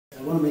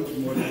I want to make it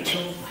more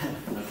natural,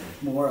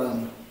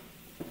 more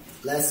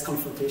less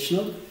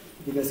confrontational,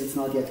 because it's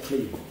not yet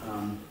clear.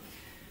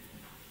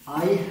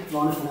 I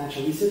run a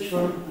financial research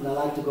firm, and I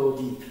like to go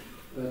deep.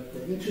 But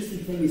the interesting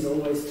thing is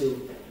always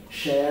to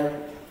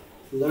share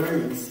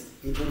learnings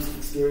in terms of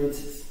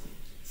experiences.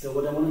 So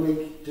what I want to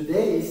make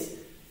today is,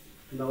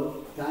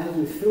 guide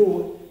you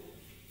through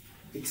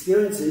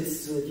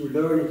experiences so that you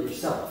learn it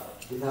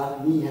yourself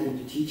without me having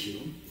to teach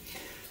you.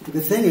 But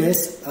the thing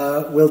is,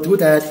 we'll do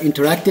that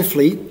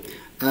interactively,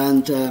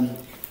 and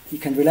you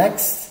can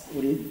relax,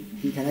 or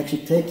you can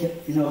actually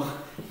take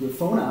your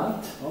phone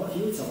out. All of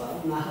you, it's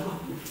allowed now.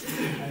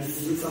 And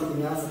this is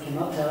something else I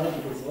cannot tell you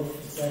because most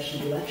of the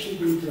session will actually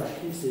be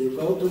interactive. So you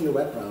go to your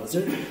web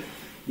browser,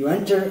 you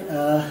enter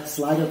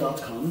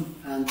slido.com,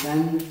 and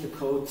then the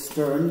code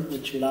STERN,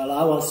 which will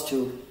allow us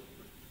to,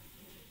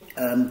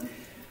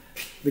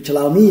 which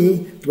allow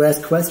me to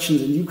ask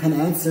questions and you can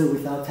answer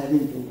without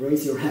having to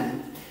raise your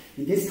hand.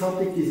 In this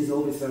topic, this is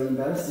always very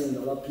embarrassing. A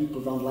lot of people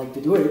don't like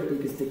to do it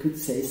because they could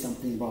say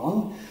something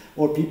wrong,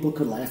 or people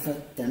could laugh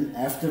at them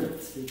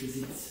afterwards because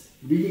it's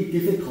really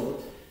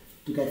difficult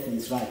to get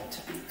things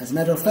right. As a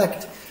matter of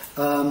fact,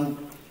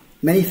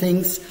 many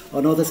things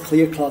are not as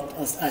clear-cut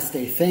as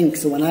they think.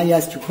 So when I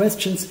ask you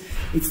questions,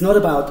 it's not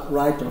about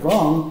right or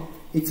wrong,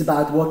 it's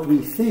about what we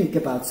think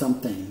about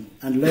something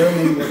and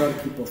learning what other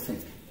people think.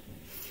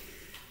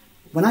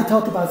 When I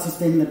talk about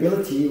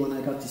sustainability, when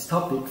I got this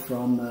topic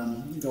from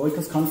the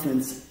Oikos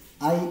Conference,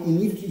 I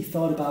immediately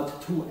thought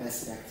about two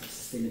aspects of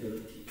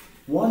sustainability.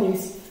 One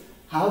is,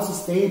 how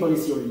sustainable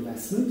is your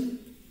investment?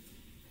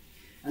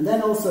 And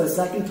then also a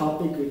second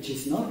topic, which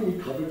is not really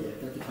covered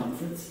yet at the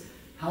conference,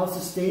 how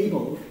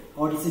sustainable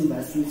are these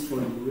investments for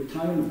your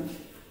retirement?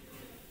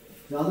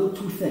 So I'll do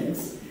two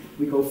things.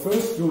 We go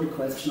first through the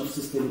question of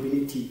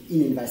sustainability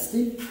in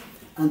investing,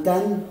 and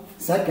then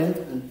second,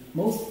 and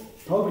most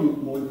probably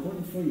more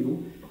important for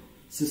you,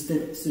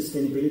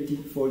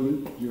 sustainability for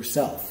you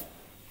yourself.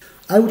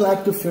 I would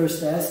like to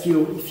first ask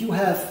you, if you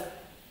have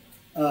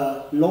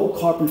a low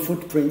carbon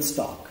footprint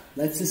stock,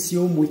 let's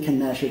assume we can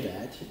measure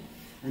that,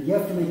 and you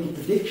have to make a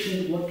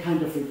prediction what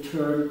kind of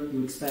return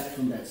you expect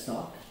from that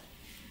stock.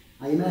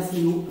 I am asking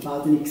you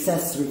about an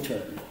excess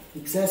return.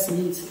 Excess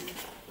means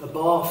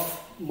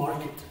above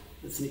market.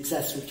 It's an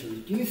excess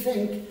return. Do you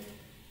think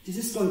this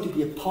is going to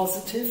be a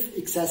positive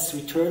excess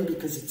return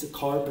because it's a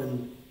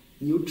carbon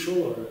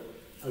neutral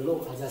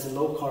or has a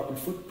low carbon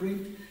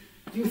footprint?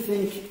 Do you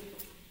think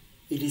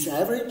it is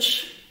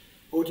average,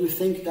 or do you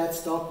think that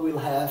stock will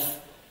have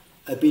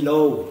a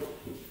below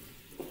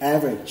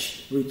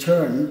average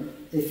return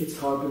if it's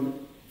carbon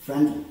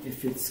friendly,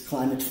 if it's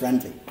climate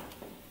friendly?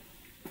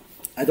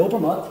 At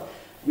Obermatt,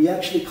 we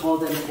actually call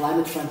them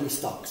climate friendly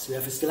stocks. We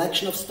have a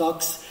selection of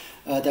stocks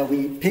that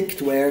we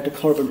picked where the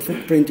carbon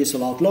footprint is a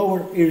lot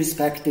lower,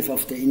 irrespective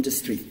of the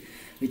industry.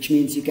 Which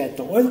means you get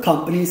the oil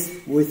companies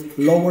with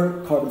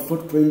lower carbon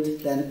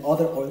footprint than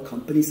other oil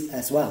companies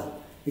as well.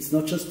 It's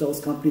not just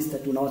those companies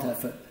that do not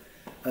have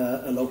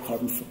a low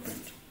carbon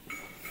footprint.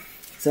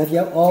 So if you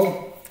have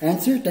all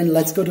answered, then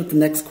let's go to the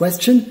next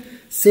question.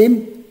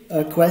 Same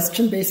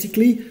question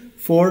basically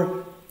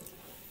for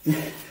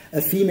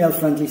a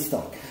female-friendly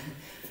stock.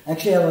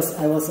 Actually,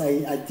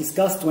 I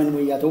discussed when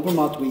we at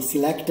Obermatt we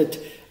selected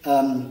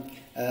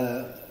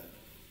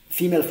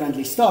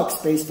female-friendly stocks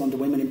based on the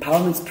women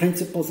empowerment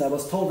principles. I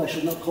was told I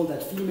should not call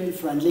that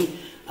female-friendly,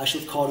 I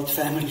should call it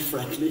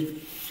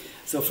family-friendly.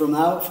 So from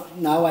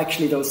now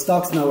actually those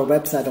stocks on our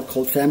website are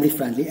called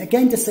family-friendly.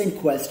 Again, the same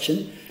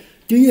question.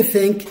 Do you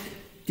think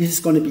this is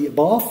going to be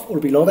above or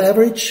below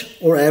average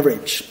or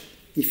average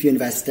if you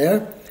invest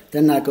there?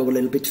 Then I go a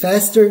little bit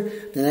faster.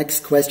 The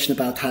next question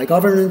about high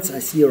governance, I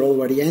see you're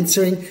already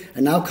answering.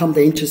 And now come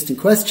the interesting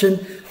question.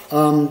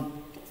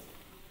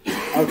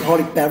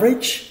 Alcoholic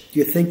beverage. Do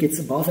you think it's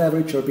above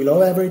average or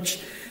below average?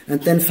 And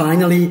then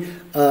finally,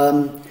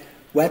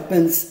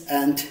 weapons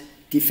and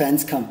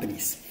defense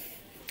companies.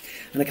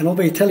 And I can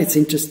already tell it's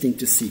interesting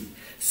to see.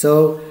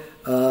 So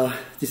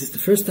this is the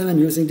first time I'm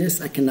using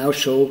this. I can now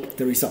show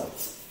the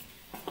results.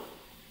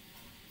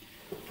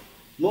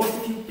 Most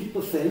of you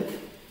people think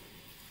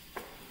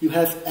you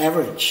have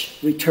average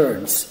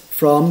returns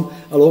from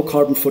a low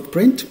carbon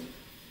footprint.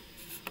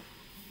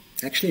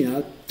 Actually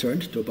now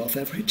turned to above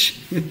average.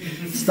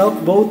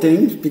 Stop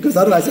voting, because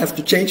otherwise I have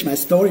to change my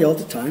story all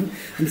the time.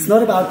 And it's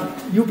not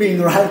about you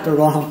being right or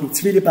wrong,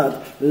 it's really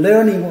about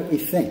learning what we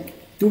think.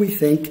 Do we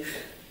think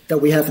that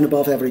we have an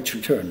above average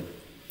return?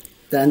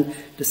 Then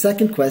the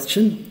second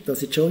question,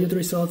 does it show you the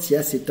results?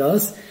 Yes, it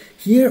does.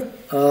 Here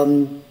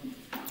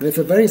we have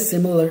a very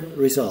similar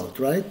result,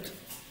 right?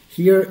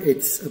 Here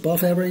it's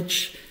above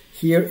average,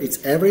 here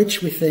it's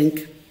average, we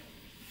think.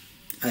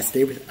 I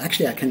stay with,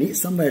 actually I can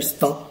somewhere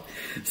stop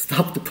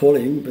the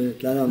polling,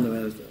 but I don't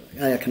know,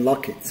 I can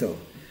lock it, so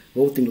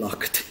voting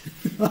locked.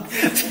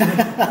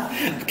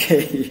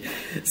 Okay,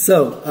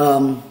 so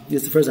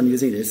this is the first I'm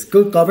using this.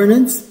 Good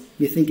governance,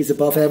 we think is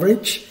above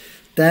average.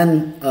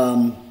 Then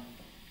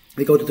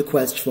we go to the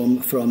question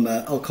from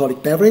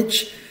alcoholic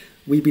beverage.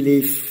 We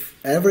believe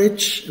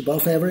average,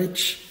 above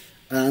average,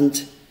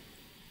 and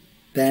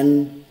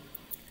then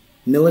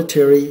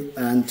military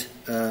and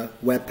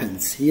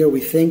weapons. Here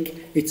we think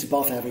it's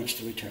above average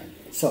the return.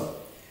 So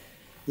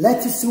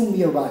let's assume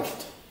we are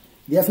right.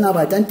 We have now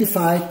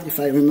identified, if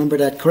I remember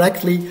that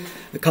correctly,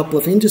 a couple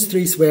of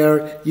industries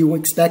where you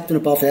expect an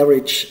above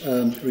average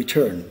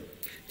return.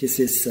 This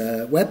is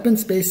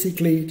weapons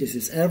basically, this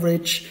is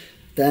average,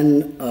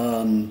 then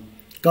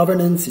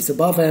governance is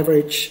above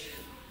average,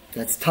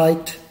 that's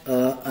tight,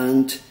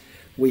 and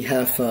we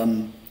have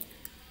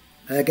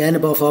again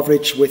above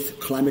average with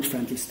climate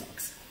friendly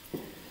stocks.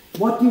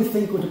 What do you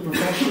think would a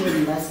professional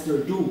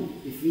investor do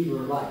if we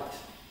were right?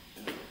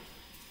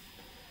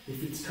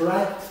 If it's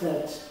correct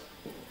that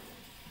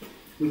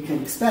we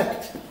can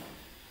expect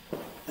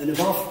an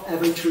above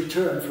average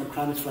return from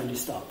climate friendly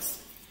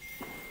stocks,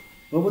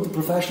 what would the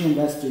professional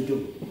investor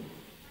do?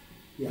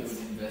 Yes.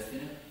 Invest in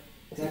it?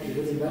 Exactly.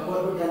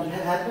 What would then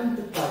happen?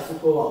 The price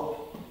would go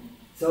up.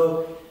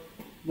 So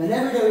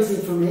whenever there is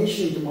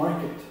information in the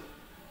market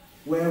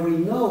where we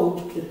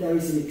know that there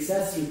is an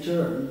excess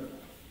return,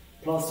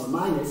 plus or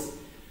minus,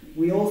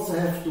 we also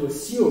have to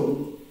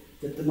assume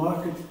that the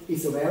market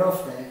is aware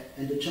of that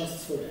and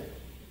adjusts for that.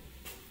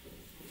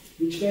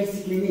 Which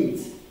basically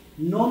means,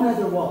 no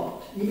matter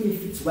what, even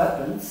if it's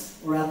weapons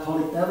or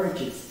alcoholic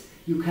beverages,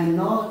 you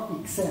cannot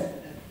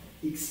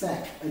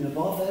expect an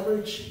above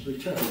average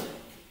return.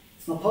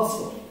 It's not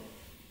possible.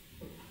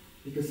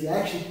 Because you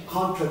actually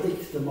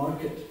contradict the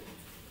market.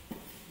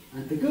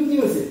 And the good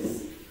news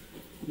is,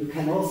 you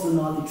can also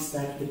not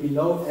expect a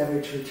below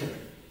average return.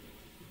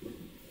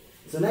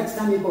 So next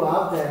time you go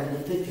out there and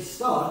you pick a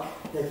stock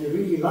that you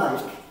really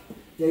like,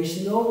 there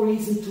is no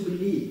reason to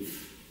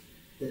believe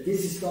that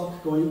this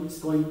stock is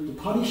going to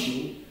punish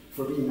you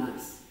for being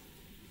nice.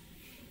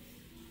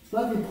 It's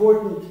quite an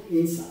important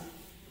insight.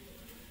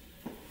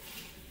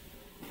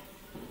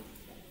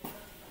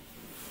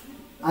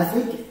 I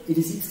think it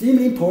is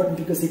extremely important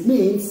because it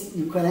means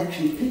you can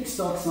actually pick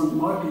stocks on the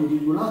market and you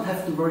do not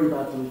have to worry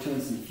about the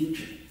returns in the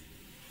future.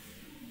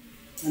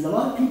 And a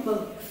lot of people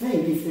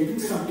think if they do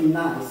something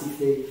nice, if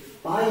they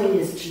buy an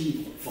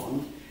ESG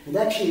fund, and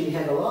actually we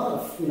had a lot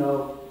of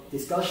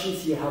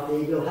discussions here how they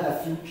will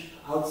have future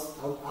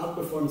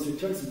outperformance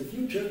returns in the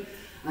future,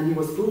 and it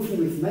was proven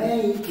with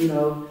many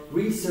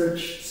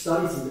research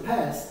studies in the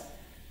past.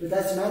 But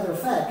as a matter of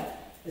fact,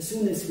 as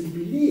soon as we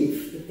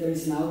believe that there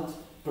is an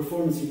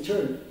outperformance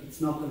return, it's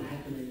not going to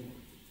happen anymore.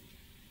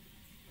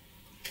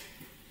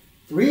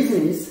 The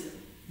reason is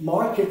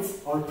markets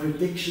are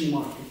prediction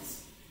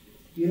markets.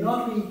 You're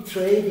not really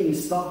trading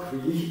stock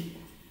really.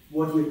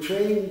 What you're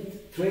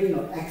trading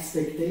are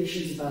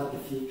expectations about the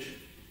future.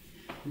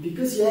 And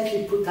because you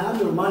actually put down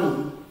your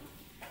money,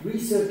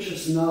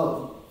 researchers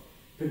know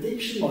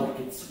prediction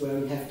markets where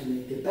you have to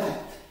make a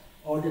bet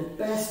are the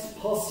best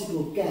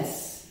possible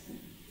guess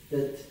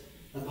that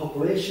a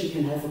population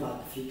can have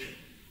about the future.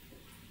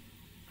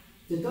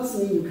 That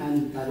doesn't mean you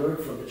can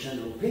divert from the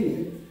general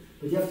opinion,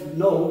 but you have to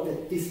know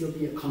that this will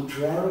be a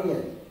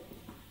contrarian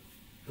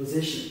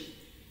position.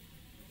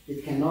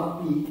 It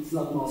cannot be, it's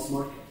not mass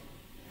market.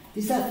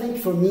 This, I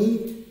think, for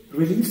me,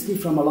 relieves me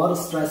from a lot of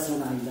stress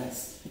when I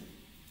invest.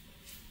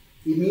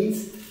 It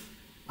means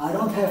I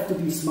don't have to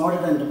be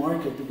smarter than the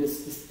market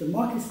because the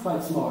market is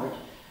quite smart.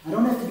 I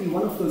don't have to be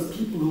one of those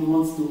people who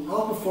wants to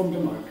outperform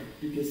the market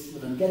because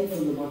what I'm getting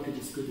from the market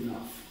is good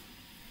enough.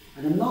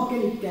 And I'm not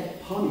going to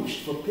get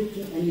punished for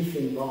picking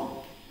anything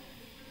wrong.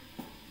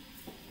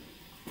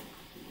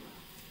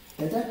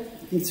 And that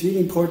it's really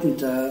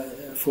important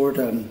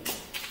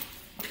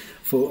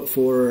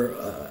for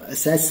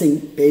assessing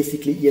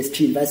basically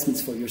ESG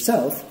investments for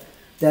yourself,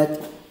 that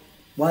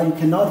while you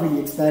cannot really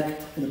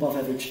expect an above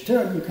average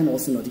return, you can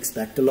also not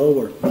expect a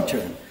lower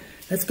return.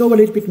 Let's go a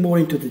little bit more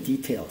into the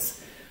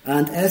details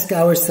and ask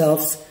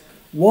ourselves,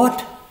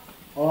 what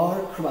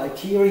are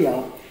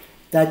criteria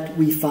that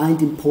we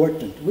find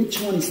important?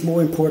 Which one is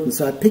more important?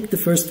 So I picked the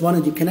first one,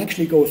 and you can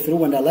actually go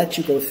through, and I'll let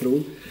you go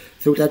through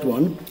that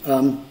one.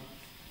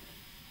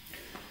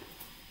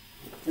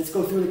 Let's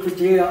go through the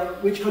criteria.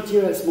 Which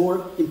criteria is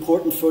more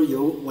important for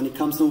you when it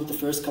comes to the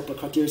first couple of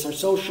criteria are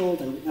social,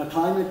 then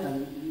climate,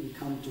 then we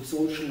come to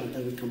social, and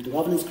then we come to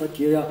governance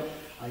criteria.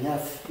 I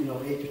have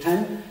 8 to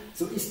 10.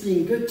 So is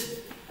being good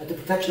at the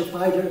protection of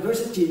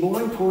biodiversity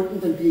more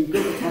important than being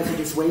good at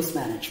hazardous waste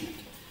management?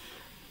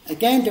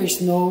 Again, there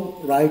is no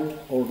right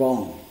or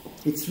wrong.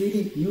 It's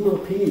really your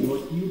opinion,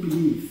 what you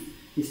believe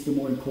is the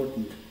more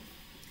important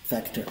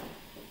factor.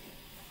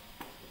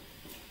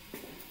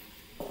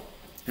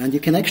 And you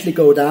can actually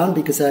go down,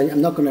 because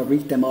I'm not going to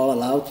read them all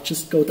aloud.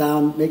 Just go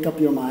down, make up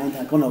your mind.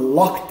 I'm going to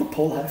lock the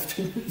poll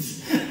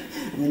afterwards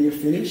when you're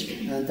finished,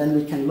 and then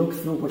we can look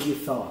through what you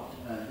thought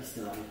is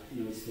the right,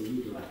 is for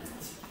you the right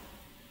answer.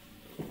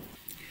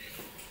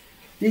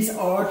 These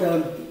are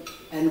the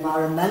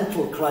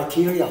environmental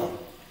criteria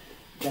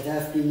that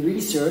have been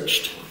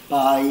researched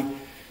by,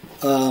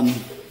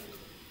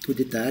 who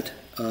did that?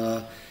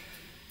 That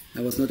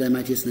was not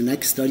MIT, it's the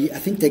next study. I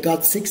think they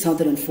got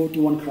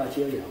 641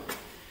 criteria.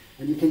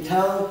 And you can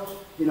tell,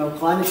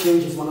 climate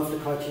change is one of the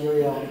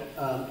criteria,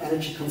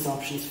 energy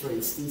consumptions, for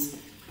instance,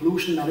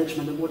 pollution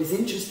management. And what is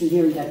interesting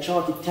here in that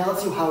chart, it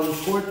tells you how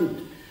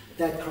important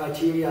that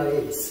criteria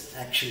is,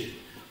 actually,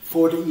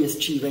 for the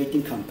ESG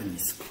rating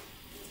companies.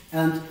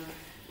 And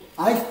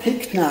I've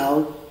picked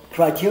now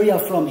criteria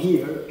from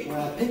here, where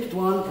I picked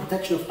one,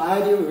 protection of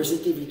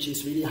biodiversity, which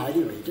is really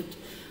highly rated,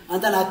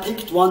 and then I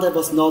picked one that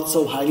was not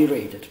so highly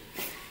rated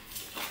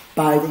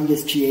by the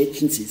ESG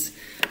agencies.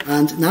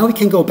 And now we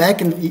can go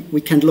back and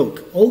we can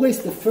look.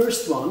 Always the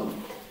first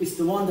one is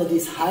the one that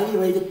is highly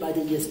rated by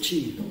the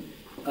ESG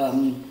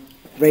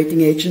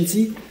rating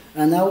agency.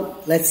 And now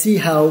let's see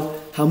how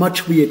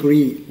much we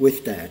agree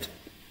with that.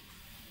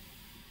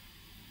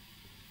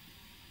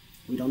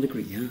 We don't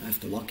agree, huh? I have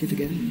to lock it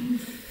again.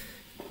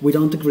 We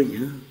don't agree,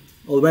 huh?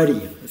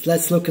 Already.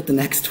 Let's look at the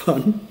next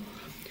one.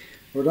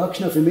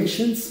 Reduction of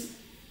emissions.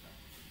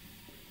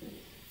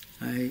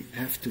 I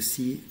have to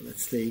see,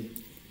 let's say,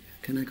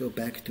 can I go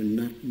back to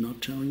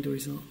not showing the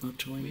result? Not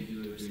showing it? We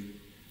do agree.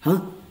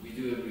 Huh? We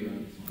do agree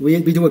on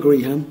this. We do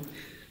agree, huh?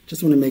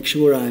 Just want to make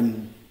sure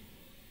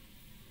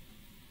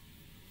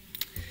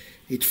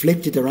it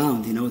flipped it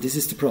around, you know, this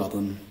is the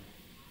problem.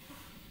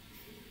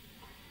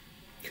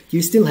 Do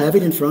you still have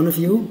it in front of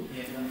you?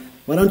 Yeah.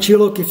 Why don't you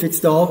look if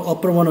it's the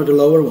upper one or the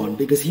lower one?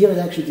 Because here it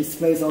actually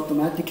displays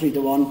automatically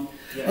the one.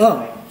 Yeah,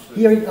 oh,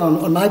 here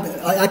on my,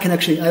 I can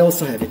actually, I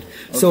also have it.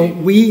 Okay. So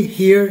we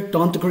here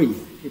don't agree.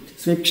 It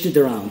switched it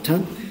around. Huh?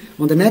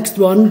 On the next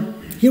one,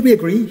 here we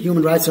agree.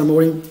 Human rights are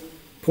more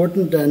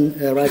important than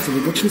rights of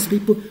indigenous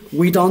people.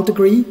 We don't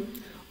agree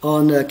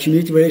on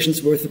community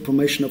relations worth the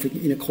promotion of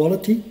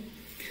inequality.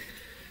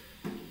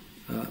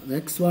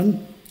 Next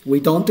one, we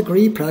don't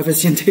agree.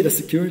 Privacy and data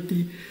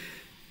security.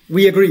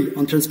 We agree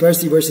on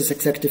transparency versus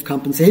executive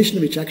compensation,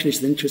 which actually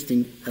is an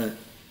interesting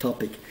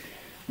topic.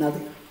 Now,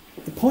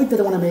 the point that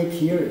I want to make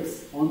here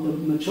is, on the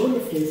majority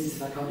of cases,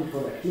 if I counted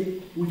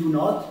correctly, we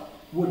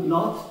would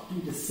not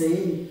do the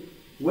same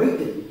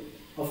weighting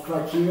of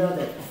criteria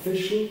that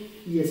official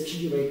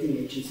ESG rating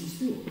agencies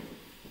do.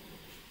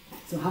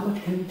 So how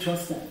much can we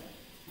trust that?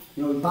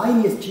 You know, by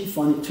an ESG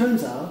fund, it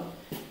turns out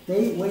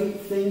they weight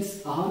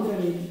things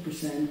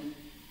 180%,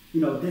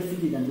 you know,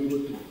 differently than we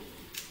would do.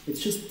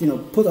 It's just, you know,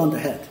 put on the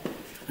head.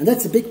 And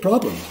that's a big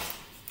problem.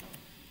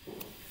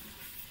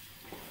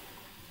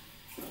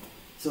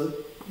 So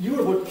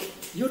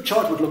your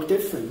chart would look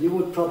different. You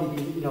would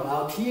probably be, you know,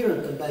 out here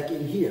and then back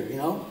in here, you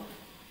know.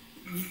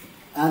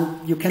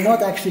 And you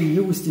cannot actually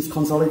use these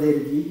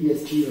consolidated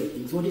ESG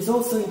ratings. What is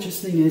also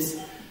interesting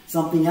is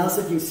something else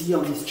that you see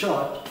on this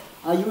chart.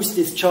 I use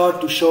this chart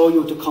to show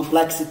you the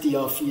complexity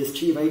of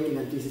ESG rating,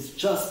 and this is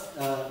just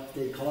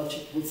the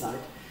ecological side.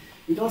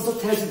 It also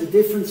tells you the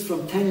difference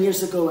from 10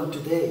 years ago and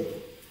today.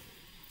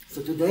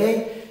 So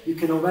today, you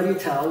can already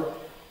tell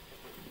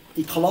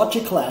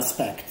ecological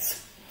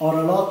aspects are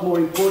a lot more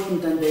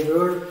important than they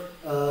were,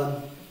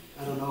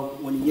 I don't know,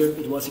 1 year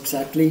it was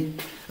exactly,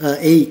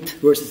 8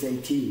 versus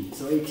 18.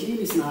 So 18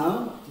 is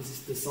now, this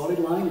is the solid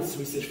line, it's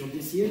research from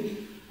this year,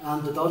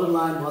 and the dotted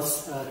line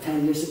was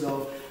 10 years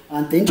ago.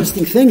 And the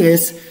interesting thing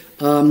is,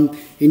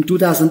 in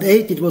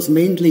 2008, it was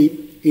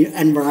mainly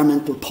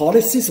environmental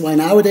policies, while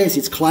nowadays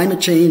it's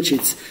climate change,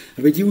 it's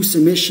reduced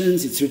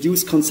emissions, it's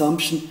reduced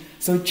consumption,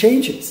 so it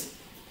changes.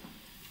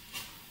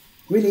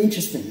 Really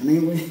interesting. I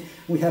mean,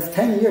 we have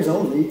 10 years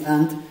only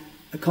and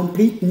a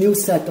complete new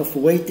set of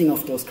weighting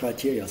of those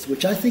criteria,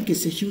 which I think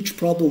is a huge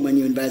problem when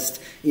you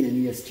invest in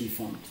an ESG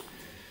fund.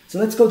 So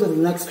let's go to the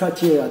next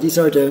criteria. These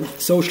are the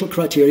social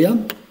criteria.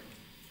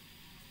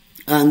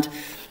 And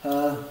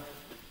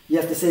you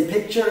have the same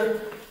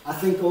picture. I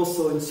think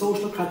also in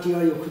social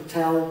criteria you could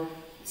tell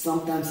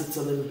sometimes it's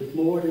a little bit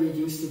more than it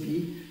used to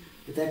be,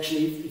 but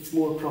actually it's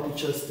more probably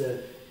just a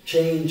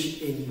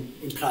change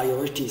in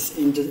priorities.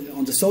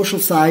 On the social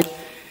side,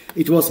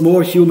 it was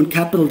more human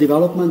capital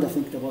development. I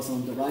think that was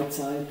on the right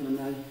side.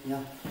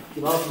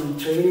 Development and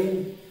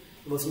training.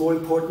 It was more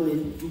important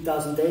in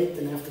 2008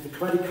 than after the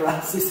credit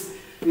crisis.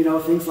 You know,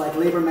 things like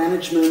labor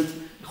management,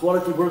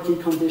 quality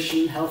working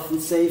condition, health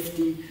and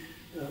safety,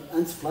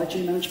 and supply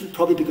chain management,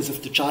 probably because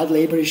of the child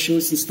labor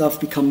issues and stuff,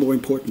 become more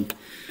important.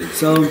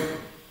 So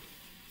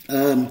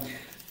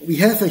we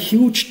have a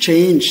huge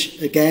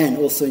change again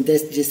also in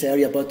this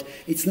area, but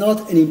it's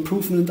not an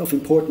improvement of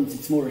importance,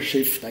 it's more a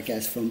shift, I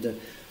guess, from the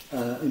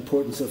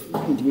importance of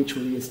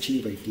individual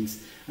ESG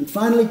ratings. And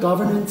finally,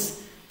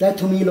 governance. That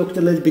to me looked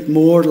a little bit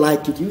more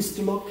like it used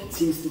to look. It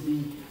seems to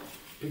be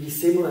pretty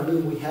similar. I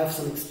mean, we have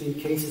some extreme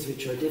cases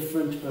which are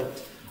different,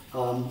 but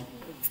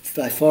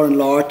by far and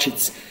large,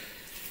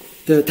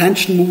 the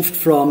attention moved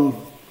from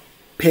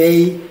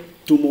pay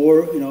to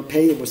more, you know,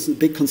 pay was a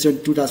big concern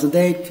in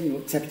 2008, you know,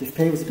 executive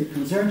pay was a big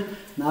concern.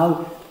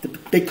 Now the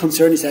big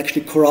concern is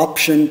actually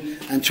corruption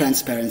and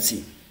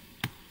transparency.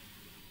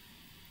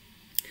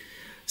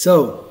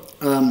 So,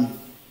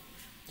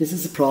 this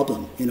is a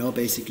problem, you know,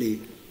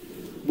 basically.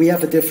 We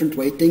have a different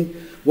weighting.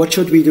 What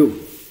should we do?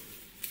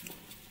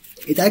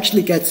 It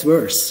actually gets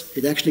worse.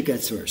 It actually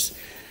gets worse.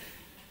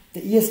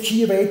 The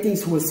ESG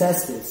ratings who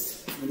assess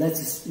this, and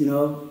that's, you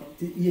know,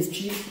 the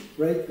ESG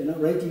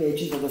rating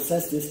agencies that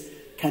assess this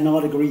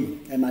cannot agree.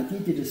 MIT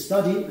did a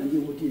study, and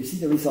you see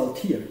the result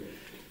here.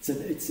 So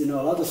it's a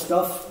lot of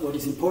stuff. What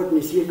is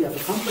important is here you have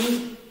a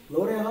company,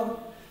 L'Oreal,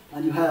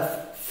 and you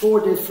have 4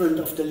 different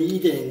of the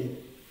leading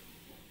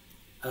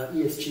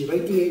ESG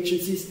rating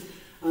agencies,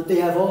 and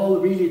they have all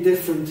really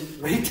different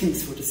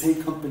ratings for the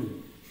same company.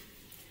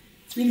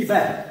 It's really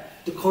bad.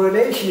 The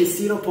correlation is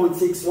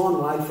 0.61,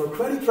 while for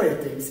credit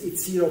ratings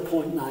it's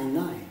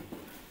 0.99.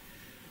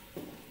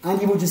 And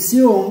you would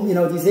assume,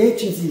 these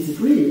agencies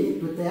agree,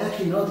 but they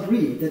actually not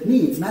agree. That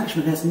means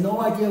management has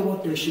no idea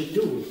what they should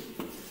do.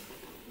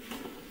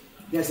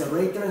 There's a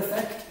rater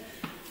effect,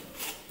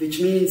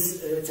 which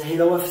means it's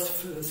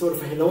a sort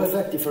of a halo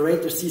effect. If a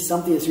rater sees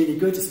something that's really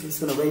good, it's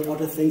going to rate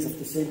other things of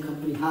the same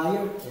company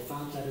higher. They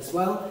found that as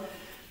well.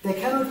 They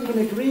cannot even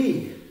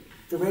agree,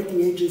 the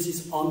rating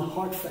agencies, on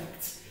hard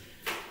facts.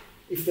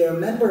 If they're a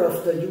member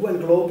of the UN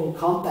Global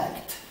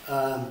Compact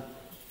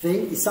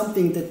thing, is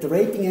something that the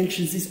rating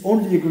agencies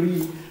only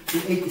agree to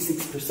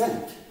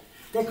 86%.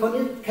 They cannot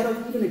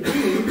even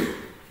agree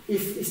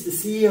if is the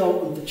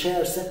CEO and the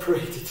chair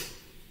separated.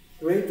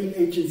 Rating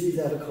agencies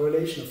have a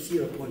correlation of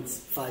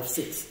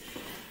 0.56.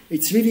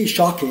 It's really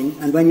shocking.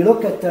 And when you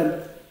look at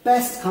the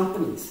best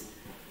companies,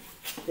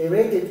 they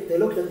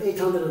looked at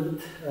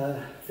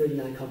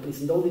 839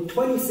 companies, and only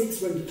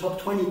 26 were in the top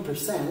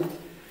 20%.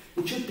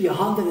 It should be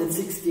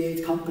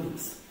 168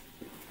 companies.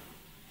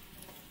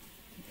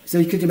 So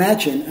you could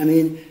imagine,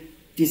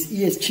 this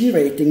ESG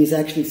rating is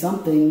actually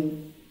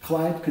something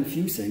quite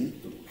confusing.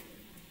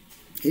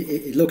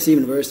 It looks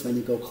even worse when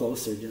you go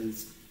closer.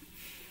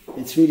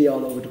 It's really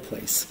all over the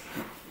place.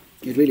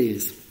 It really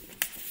is.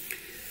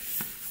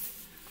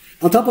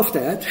 On top of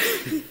that,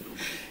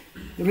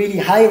 the really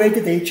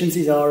high-rated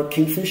agencies are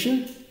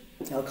Kingfisher,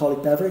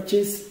 alcoholic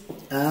beverages,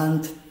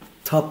 and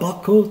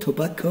tobacco,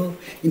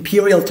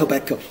 Imperial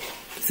Tobacco.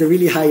 It's a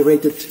really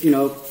high-rated,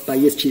 by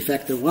ESG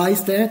factor. Why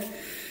is that?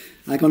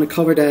 I'm going to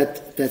cover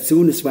that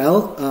soon as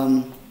well.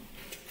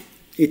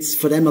 It's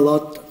for them a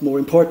lot more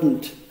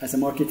important as a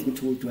marketing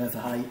tool to have a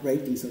high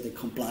rating so they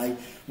comply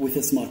with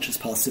as much as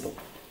possible.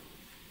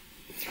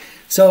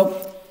 So,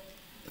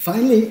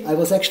 finally, I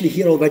was actually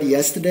here already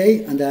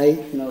yesterday, and I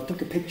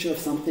took a picture of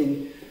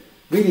something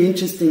really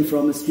interesting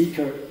from a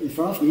speaker in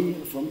front of me.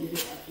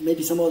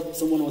 Maybe someone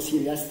was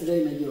here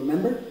yesterday, maybe you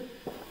remember.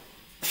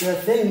 There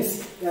are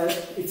things that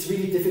it's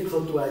really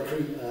difficult to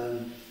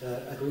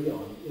agree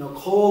on.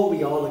 Coal,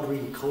 we all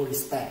agree, coal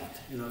is bad.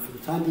 For the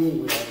time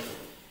being, we all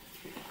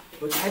agree.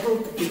 But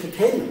adult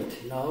entertainment,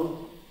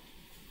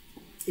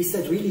 is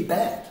that really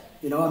bad?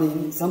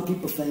 Some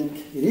people think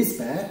it is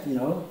bad,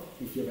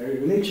 if you're very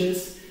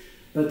religious.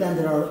 But then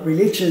there are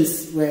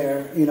religions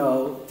where,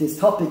 this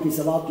topic is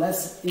a lot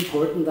less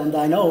important. And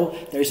I know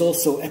there's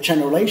also a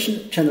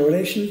generation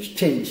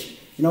change.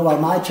 While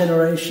my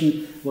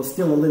generation was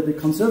still a little bit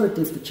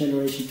conservative, the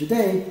generation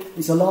today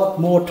is a lot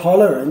more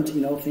tolerant,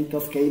 think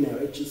of gay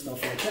marriage and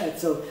stuff like that.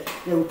 So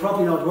they will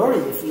probably not worry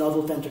if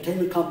adult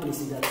entertainment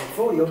companies in that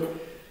portfolio.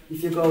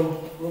 If you go,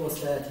 what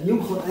was that?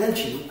 Nuclear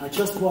energy. I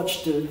just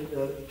watched a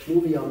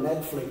movie on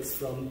Netflix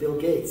from Bill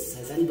Gates.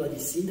 Has anybody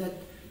seen that?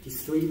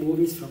 These 3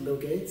 movies from Bill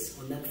Gates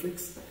on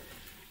Netflix?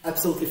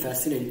 Absolutely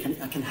fascinating.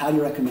 I can highly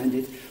recommend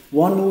it.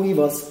 One movie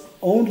was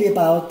only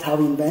about how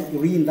he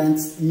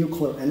reinvents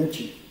nuclear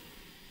energy.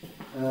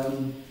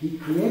 He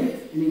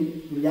created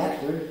a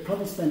reactor,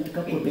 probably spent a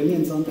couple of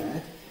billions on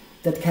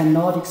that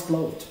cannot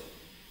explode.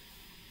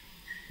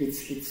 The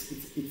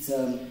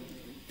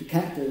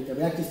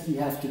reactors we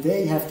have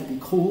today have to be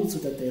cooled so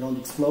that they don't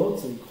explode,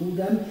 so we cool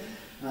them.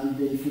 And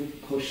in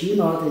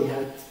Fukushima, they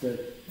had the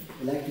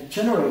electric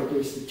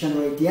generators to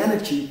generate the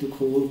energy to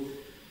cool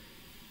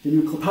the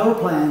nuclear power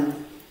plant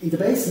in the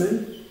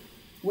basement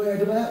where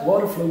the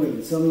water flew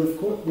in. So, of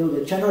course,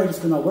 the generators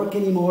could not work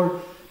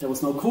anymore, there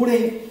was no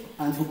cooling,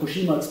 and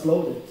Fukushima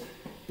exploded.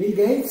 Bill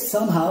Gates,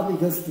 somehow,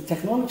 because the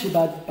technology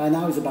by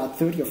now is about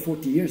 30 or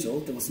 40 years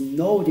old, there was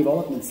no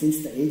development since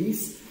the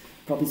 80s,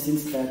 probably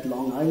since that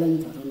Long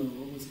Island, I don't know,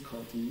 what was it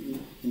called,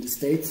 in the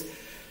States,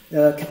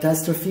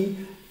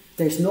 catastrophe.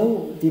 There's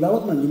no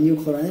development in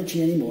nuclear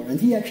energy anymore. And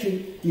he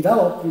actually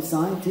developed with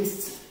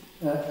scientists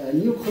a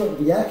nuclear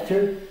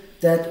reactor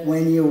that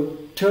when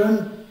you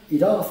turn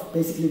it off,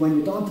 basically when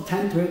you don't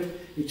attend to it,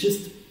 it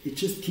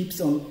just keeps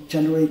on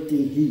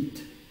generating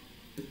heat.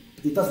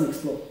 But it doesn't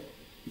explode.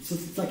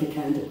 It's like a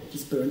candle, it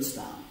just burns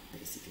down,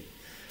 basically.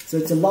 So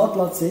it's a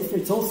lot safer.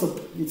 It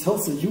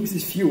also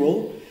uses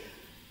fuel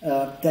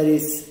that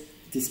is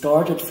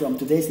discarded from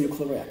today's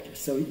nuclear reactors.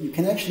 So you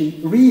can actually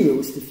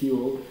reuse the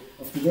fuel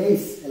of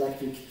today's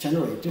electric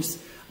generators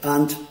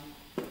and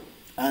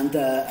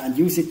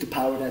use it to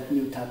power that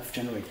new type of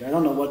generator. I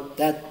don't know what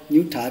that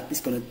new type is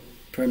going to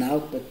turn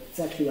out, but it's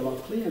actually a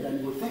lot cleaner than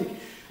you would think.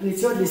 And it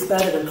certainly is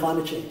better than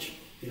climate change,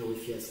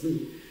 if you ask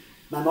me.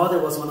 My mother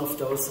was one of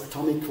those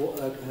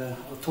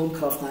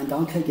Atomkraft 9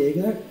 Danke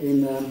Gegner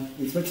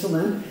in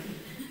Switzerland.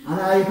 And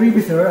I agree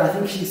with her. I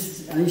think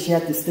she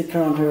had the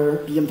sticker on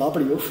her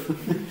BMW.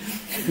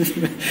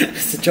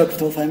 It's a joke with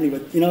the whole family,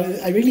 but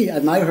I really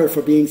admire her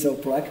for being so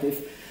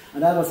proactive.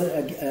 And I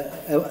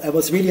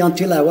was really,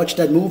 until I watched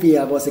that movie,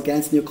 I was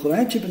against nuclear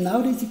energy, but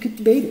nowadays you could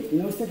debate it.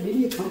 Is that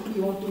really a company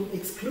you want to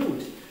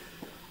exclude?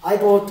 I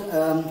bought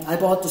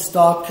the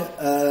stock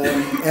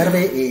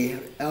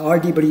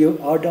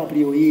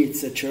RWE,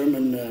 it's a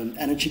German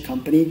energy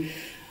company.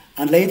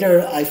 And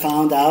later I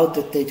found out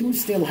that they do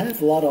still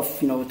have a lot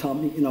of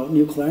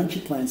nuclear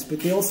energy plants, but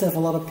they also have a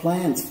lot of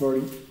plans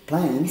for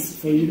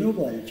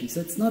renewable energy.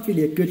 So it's not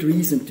really a good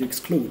reason to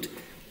exclude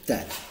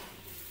that.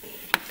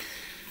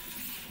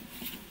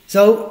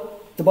 So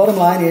the bottom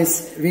line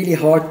is really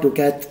hard to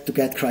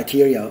get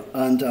criteria,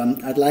 and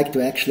I'd like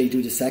to actually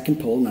do the second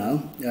poll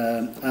now.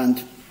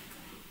 And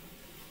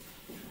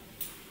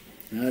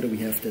now do we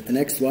have that? The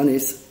next one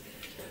is,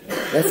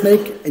 let's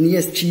make an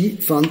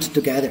ESG fund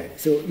together.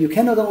 So we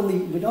don't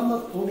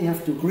only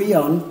have to agree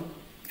on.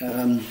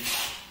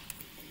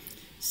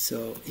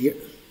 So here,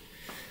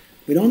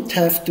 we don't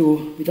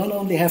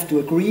only have to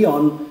agree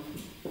on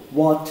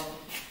what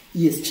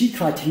ESG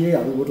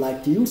criteria we would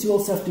like to use. You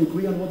also have to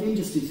agree on what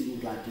industries you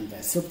would like to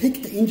invest. So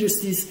pick the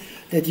industries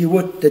that you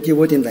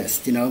would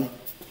invest. Oh,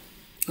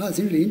 it's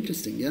really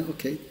interesting. Yeah.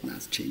 Okay. Now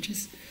it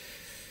changes.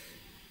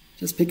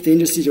 Just pick the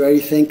industries where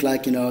you think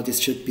this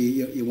should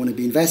be, you want to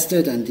be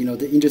invested, and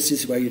the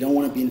industries where you don't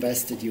want to be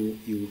invested,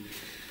 you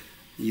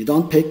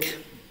don't pick,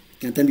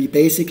 and then we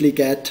basically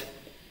get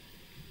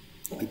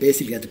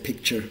a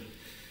picture.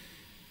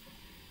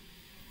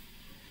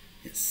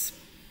 Yes.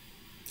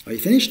 Are you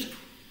finished?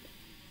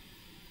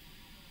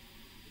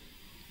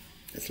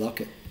 Let's lock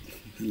it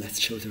and let's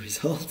show the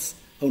results.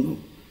 Oh no.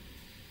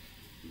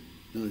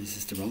 No, this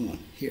is the wrong one.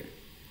 Here.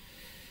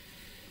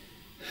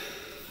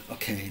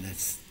 Okay,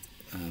 let's.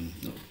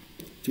 No.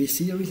 Do you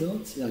see the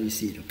results? Yeah, you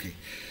see it. Okay.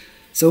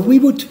 So we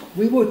would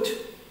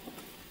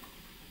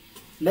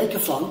make a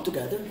fund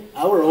together,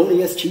 our own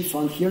ESG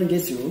fund here in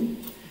this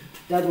room,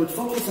 that would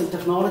focus on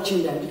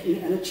technology and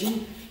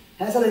energy,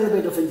 has a little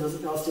bit of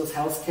industrial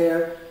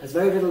healthcare, has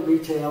very little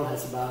retail,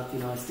 has about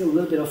still a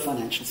little bit of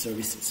financial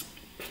services.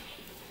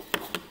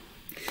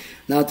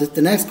 Now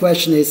the next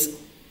question is,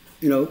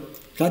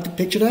 try to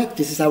picture that.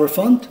 This is our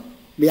fund.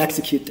 We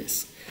execute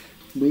this.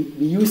 We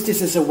use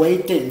this as a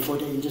weight-in for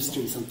the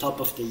industries on top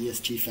of the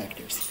ESG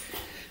factors.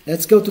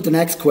 Let's go to the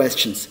next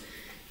questions.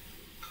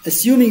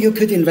 Assuming you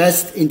could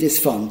invest in this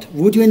fund,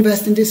 would you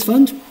invest in this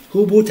fund?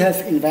 Who would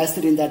have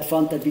invested in that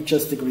fund that we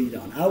just agreed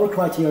on? Our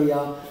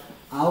criteria,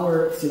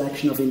 our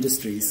selection of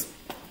industries.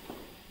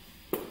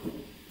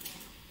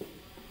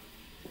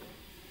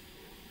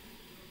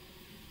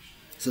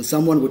 So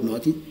someone would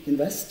not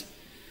invest.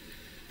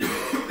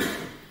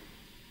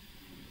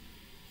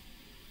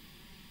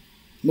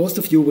 Most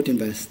of you would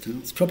invest.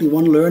 It's probably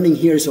one learning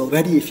here is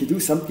already, if you do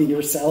something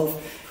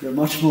yourself, you're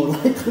much more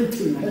likely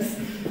to invest.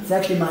 It's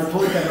actually my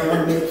point that I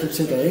want to make for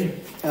today.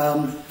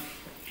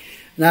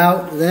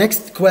 Now, the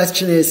next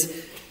question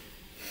is,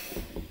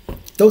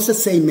 those that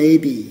say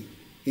maybe,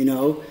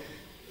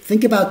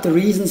 think about the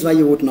reasons why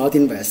you would not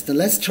invest. And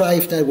let's try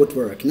if that would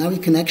work. Now you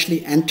can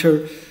actually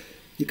enter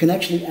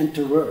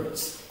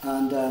words.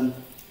 And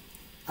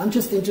I'm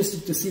just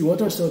interested to see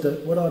what are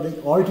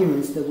the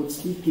arguments that would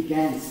speak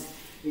against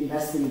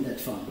investing in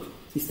that fund.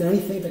 Is there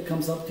anything that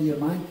comes up to your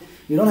mind?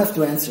 You don't have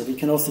to answer. We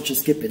can also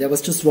just skip it. I was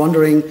just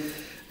wondering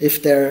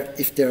if there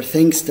are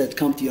things that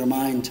come to your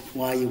mind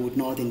why you would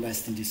not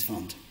invest in this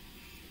fund.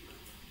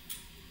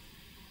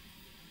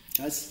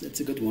 That's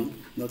a good one.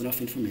 Not enough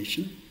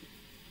information.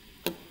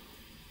 I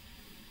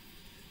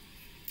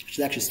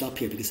should actually stop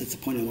here because that's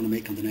the point I want to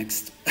make on the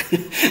next.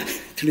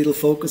 Too little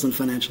focus on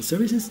financial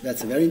services.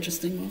 That's a very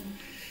interesting one.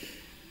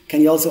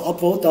 Can you also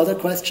upvote other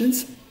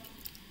questions?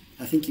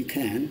 I think you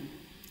can.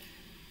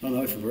 I don't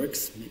know if it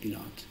works, maybe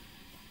not.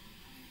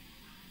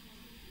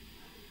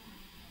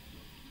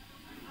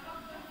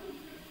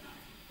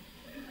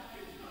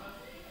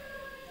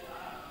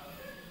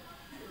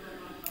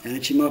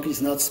 Energy market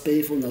is not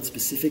spatial, not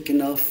specific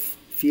enough.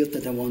 Field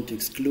that I want to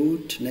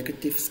exclude,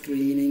 negative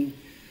screening.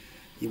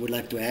 You would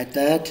like to add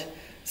that.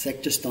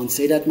 Sectors don't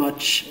say that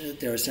much.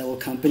 There are several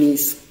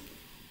companies.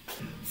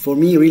 For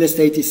me, real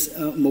estate is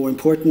more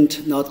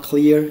important, not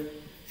clear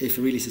if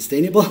really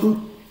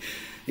sustainable.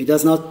 It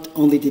does not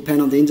only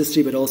depend on the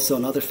industry, but also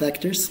on other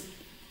factors.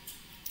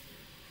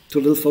 Too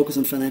little focus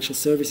on financial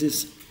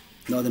services,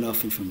 not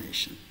enough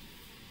information.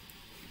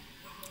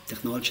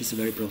 Technology is a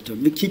very broad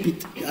term. I keep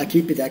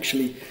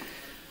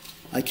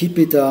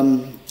it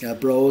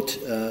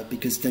broad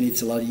because then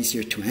it's a lot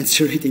easier to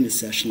answer it in a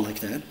session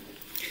like that.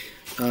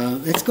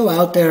 Let's go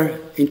out there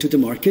into the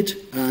market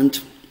and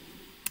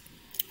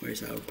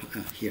where's our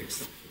here?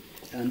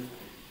 And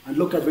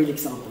look at real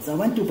examples. I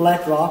went to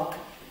BlackRock,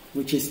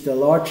 which is the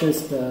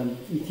largest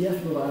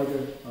ETF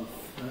provider of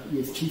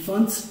ESG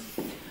funds.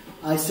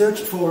 I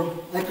searched for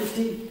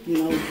equity,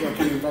 I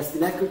can invest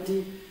in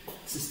equity,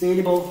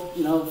 sustainable,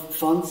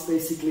 funds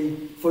basically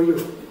for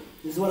Europe.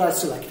 This is what I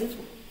selected.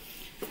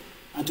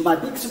 And to my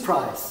big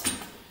surprise,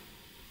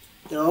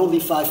 there are only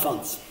 5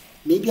 funds.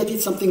 Maybe I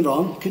did something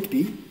wrong, could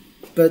be.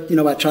 But,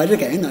 I tried it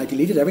again, I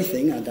deleted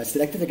everything, and I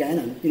selected again,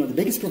 and, the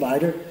biggest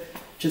provider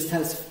just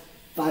has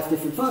 5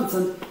 different funds.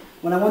 And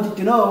when I wanted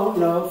to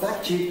know,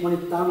 fact sheet,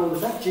 wanted to download the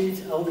fact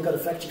sheet, I only got a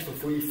fact sheet for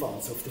 3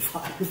 fonts of the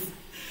 5.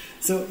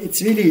 So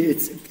it's really,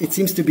 it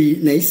seems to be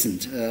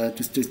nascent,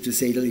 to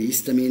say the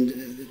least. I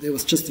mean, there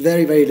was just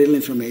very, very little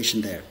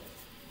information there.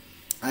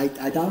 I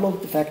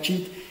downloaded the fact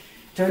sheet.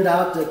 Turned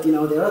out that, they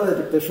are a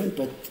little bit different,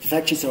 but the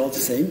fact sheets are all the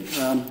same.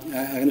 I'm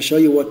going to show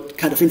you what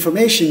kind of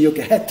information you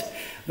get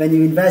when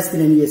you invest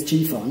in an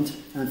ESG fund.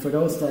 And for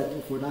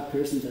that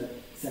person that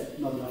said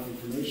not enough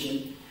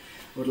information,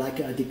 would like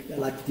to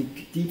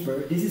dig deeper,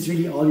 this is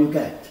really all you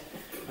get.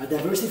 A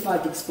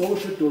diversified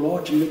exposure to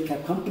large and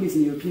mid-cap companies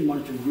in the European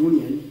Monetary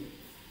Union,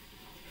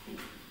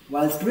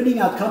 whilst ruling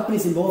out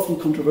companies involved in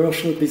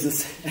controversial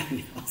business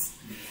areas.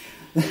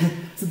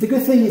 So the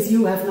good thing is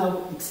you have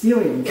now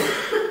experienced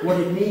what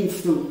it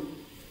means to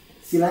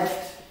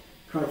select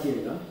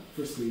criteria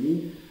for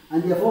screening,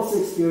 and you have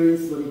also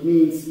experienced what it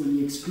means when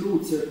you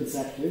exclude certain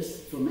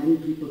sectors. For many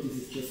people this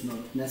is just not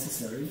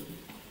necessary.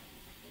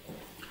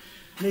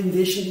 And in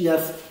addition, you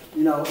have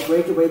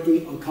greater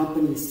weighting on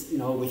companies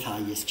with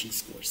high ESG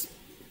scores.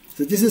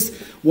 So this is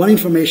one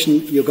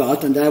information you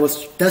got, and I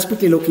was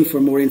desperately looking for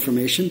more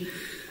information,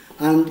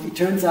 and it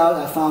turns out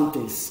I found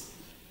this.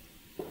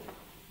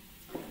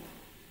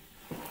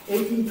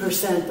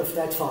 18% of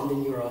that fund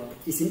in Europe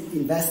is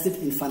invested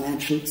in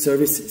financial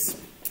services.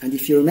 And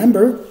if you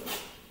remember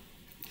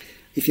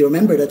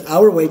that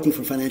our weighting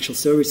for financial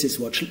services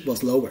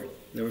was lower.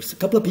 There was a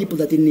couple of people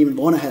that didn't even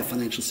want to have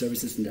financial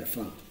services in their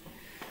fund.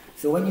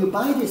 So when you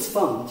buy this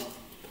fund,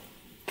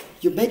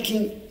 you're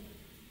making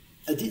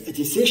a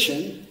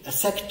decision, a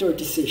sector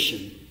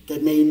decision,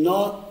 that may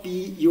not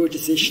be your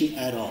decision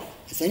at all.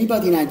 Has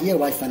anybody an idea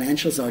why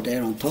financials are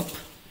there on top?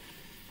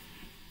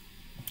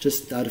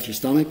 Just out of your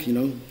stomach,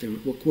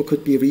 what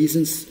could be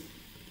reasons?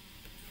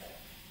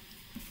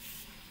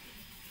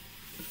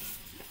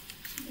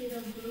 They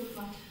don't pollute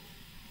much.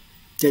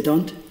 They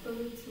don't?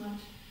 Pollute much.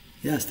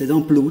 Yes, they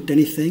don't pollute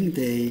anything.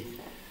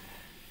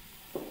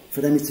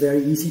 For them it's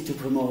very easy to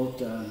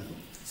promote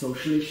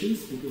social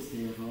issues because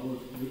they have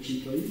all rich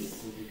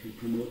employees, so they can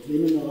promote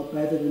women a lot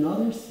better than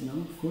others,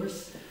 of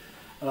course.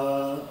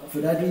 For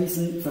that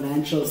reason,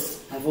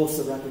 financials have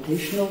also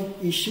reputational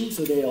issues,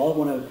 so they all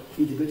want to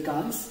be the good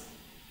guys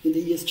in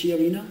the ESG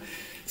arena.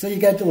 So you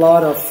get a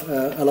lot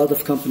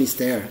of companies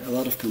there, a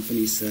lot of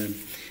companies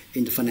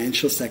in the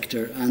financial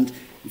sector. And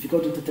if you go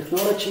to the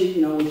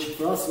technology, which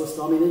for us was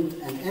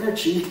dominant, and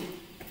energy,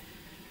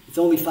 it's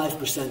only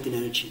 5% in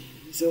energy.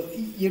 So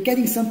you're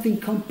getting something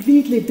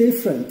completely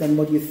different than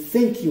what you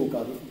think you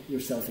got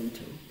yourself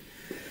into.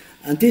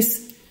 And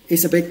this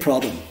is a big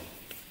problem.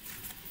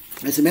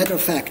 As a matter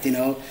of fact,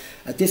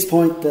 at this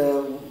point,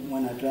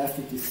 when I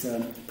drafted this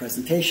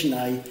presentation,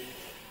 I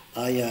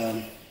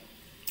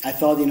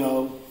thought,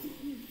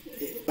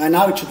 by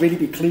now it should really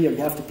be clear you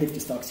have to pick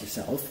the stocks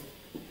yourself.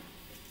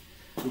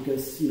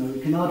 Because, you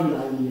cannot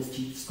rely on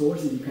ESG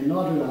scores, and you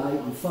cannot rely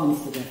on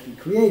funds that have been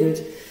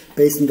created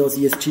based on those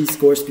ESG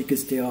scores,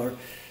 because they are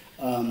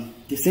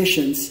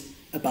decisions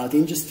about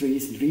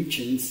industries and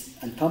regions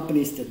and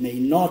companies that may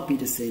not be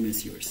the same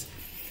as yours.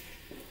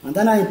 And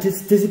then I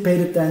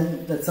anticipated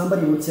then that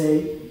somebody would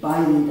say, buy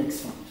an index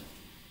fund.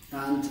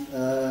 And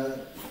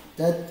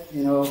that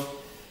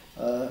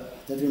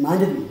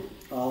reminded me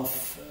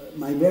of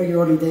my very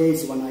early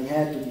days when I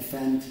had to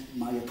defend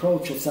my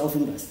approach of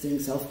self-investing,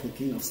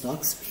 self-picking of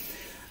stocks.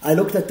 I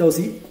looked at those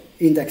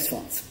index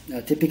funds,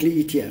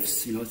 typically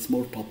ETFs, it's a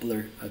more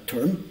popular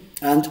term.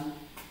 And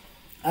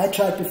I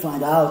tried to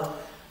find out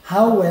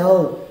how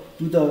well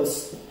do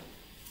those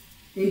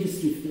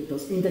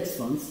index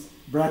funds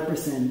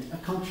represent a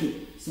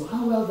country. So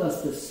how well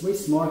does the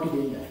Swiss market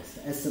index,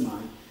 the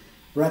SMI,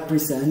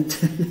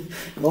 represent,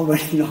 you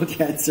already know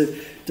the answer,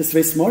 the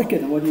Swiss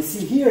market. And what you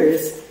see here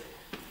is,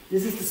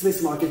 this is the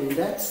Swiss market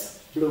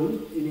index,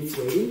 blue in its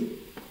weighting,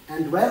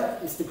 and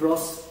red is the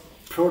gross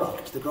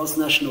product, the gross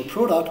national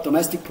product,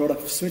 domestic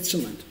product of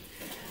Switzerland.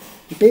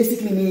 It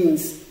basically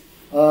means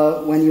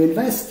when you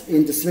invest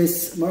in the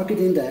Swiss market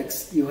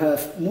index, you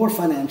have more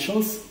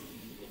financials,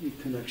 you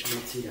can actually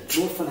not see that,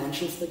 more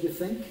financials than you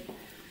think.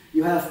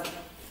 You have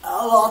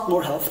a lot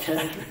more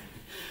healthcare.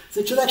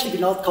 So it should actually be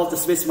not called the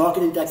Swiss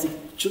market index, it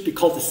should be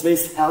called the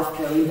Swiss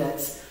healthcare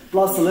index,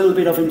 plus a little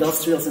bit of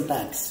industrials and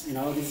banks.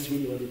 This is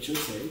really what it should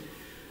say.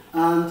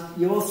 And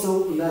you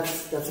also,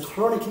 that's a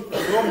chronic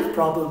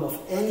problem of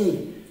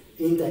any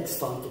index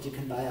fund that you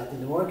can buy out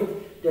in the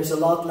market. There's a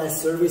lot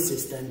less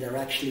services than there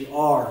actually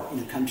are in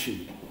a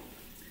country.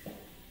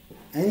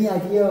 Any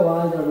idea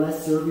why there are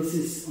less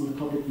services on the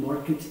public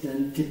market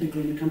than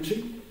typically in a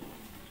country?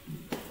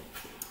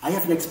 I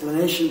have an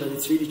explanation, but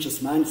it's really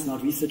just mine, it's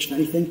not researched or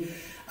anything.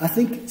 I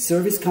think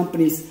service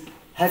companies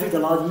have it a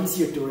lot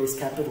easier to raise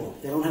capital.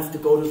 They don't have to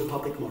go to the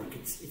public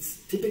markets. It's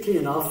typically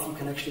enough, you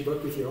can actually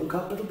work with your own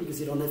capital because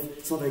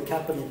it's not very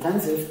capital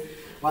intensive,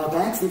 while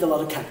banks need a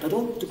lot of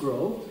capital to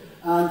grow,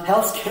 and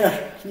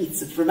healthcare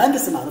needs a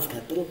tremendous amount of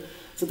capital,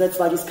 so that's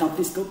why these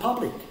companies go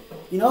public.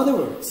 In other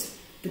words,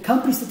 the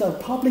companies that are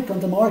public on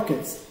the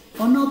markets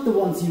are not the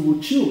ones you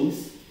would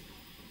choose,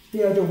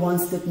 they are the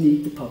ones that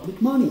need the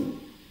public money.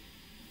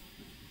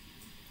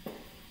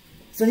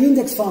 So the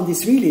index fund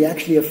is really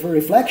actually a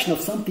reflection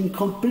of something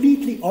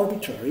completely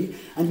arbitrary,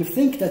 and you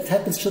think that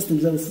happens just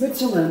in little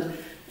Switzerland.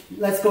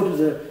 Let's go to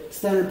the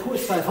Standard &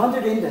 Poor's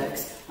 500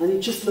 index, and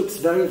it just looks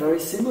very, very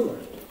similar.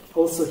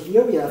 Also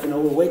here we have an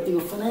overweighting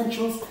of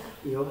financials,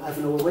 we have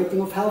an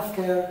overweighting of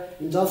healthcare,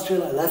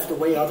 industrial. I left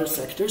away other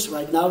sectors.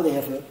 Right now they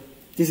have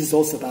this is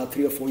also about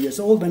 3 or 4 years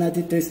old when I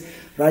did this.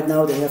 Right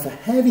now they have a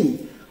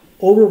heavy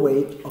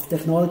overweight of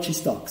technology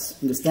stocks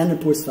in the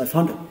Standard & Poor's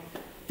 500.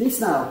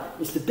 This now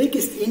is the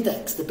biggest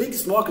index, the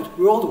biggest market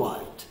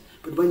worldwide.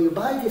 But when you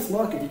buy this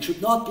market, it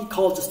should not be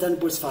called the Standard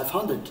 & Poor's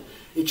 500.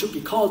 It should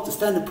be called the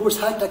Standard & Poor's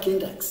High-Tech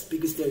Index,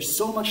 because they're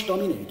so much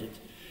dominated.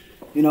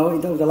 You know,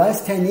 in the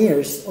last 10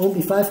 years,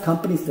 only 5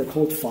 companies that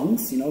hold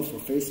funds, you know, for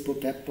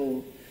Facebook,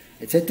 Apple,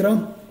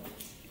 etc.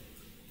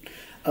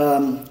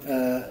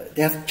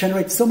 They have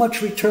generated so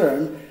much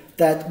return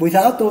that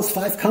without those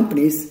 5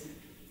 companies,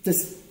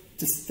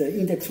 the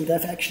index would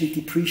have actually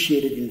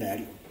depreciated in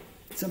value.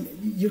 So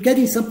you're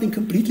getting something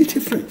completely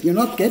different. You're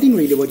not getting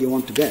really what you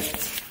want to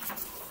get.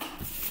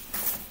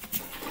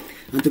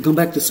 And to come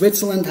back to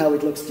Switzerland, how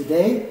it looks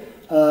today,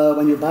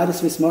 when you buy the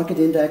Swiss market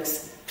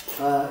index,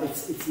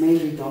 it's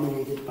mainly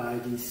dominated by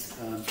these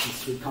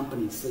 3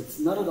 companies. So it's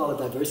not at all a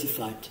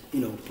diversified,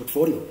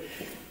 portfolio.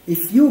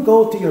 If you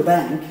go to your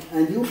bank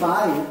and you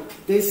buy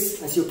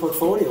this as your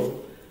portfolio,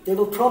 they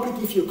will probably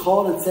give you a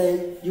call and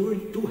say you're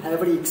too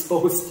heavily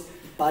exposed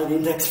by the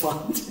index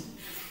fund.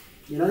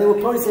 They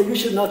will probably say you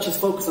should not just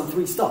focus on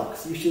 3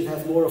 stocks. You should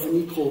have more of an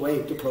equal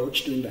weight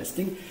approach to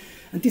investing.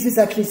 And this is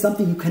actually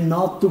something you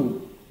cannot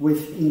do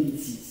with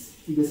indices,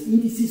 because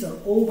indices are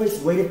always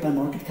weighted by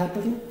market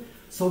capital.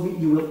 So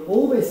you will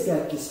always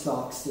get the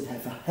stocks that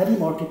have a heavy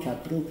market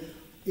capital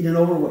in an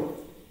overweight.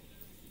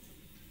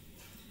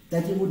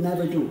 That you would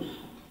never do.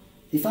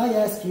 If I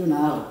ask you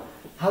now,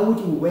 how would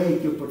you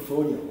weight your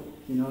portfolio?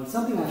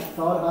 Something I've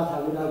thought about,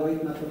 how would I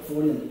weight my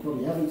portfolio, and you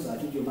probably haven't, so I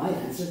give you my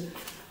answer.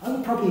 I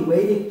would probably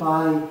weight it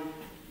by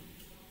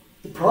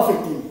the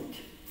profit they make,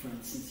 for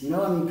instance.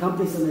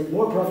 Companies that make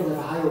more profit have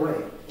a higher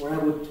weight. Or I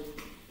would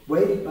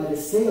weight it by the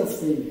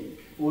sales they make,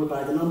 or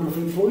by the number of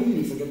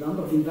employees, or the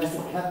number of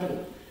invested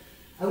capital.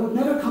 I would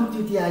never come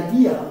to the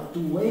idea to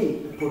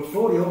weight a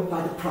portfolio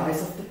by the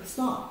price of the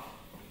stock.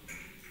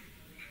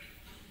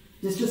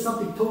 It's just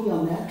something totally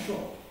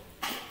unnatural.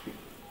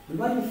 And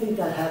why do you think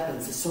that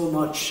happens so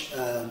much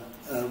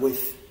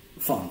with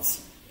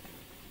funds?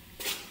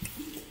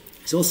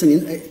 It's also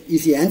an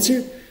easy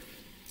answer.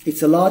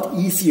 It's a lot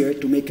easier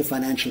to make a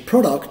financial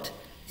product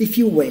if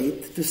you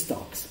weight the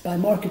stocks by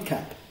market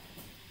cap.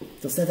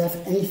 Does that have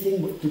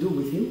anything to do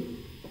with you?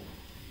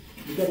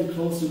 You're getting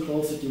closer and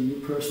closer to your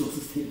personal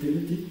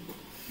sustainability?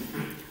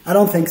 I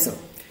don't think so.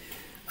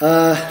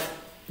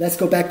 Let's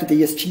go back to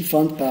the ESG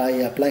fund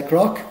by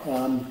BlackRock.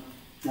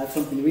 That's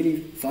something really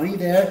funny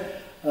there.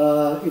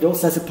 It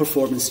also has a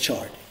performance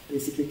chart.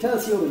 Basically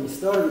tells you when you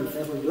start in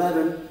February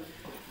 11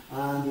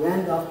 and you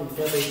end up in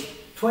February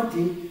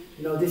 20,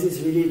 this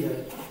is really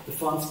the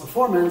fund's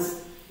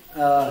performance.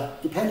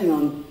 Depending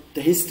on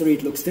the history,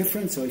 it looks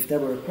different. So if there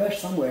were a crash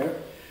somewhere,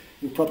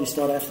 you probably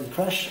start after the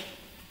crash.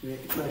 We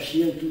had the crash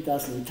here in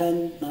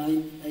 2010,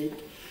 9, 8.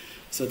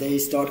 So they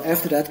start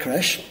after that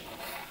crash.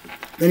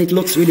 Then it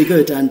looks really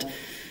good. And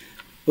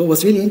what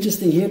was really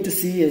interesting here to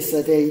see is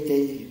that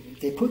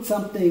they put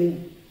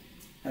something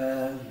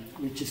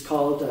which is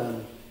called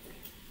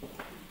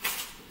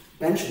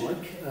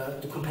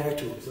benchmark to compare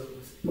to. So,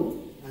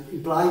 and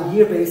implying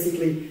here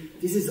basically,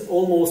 this is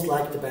almost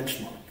like the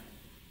benchmark.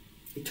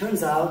 It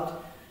turns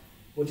out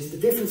what is the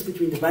difference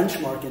between the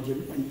benchmark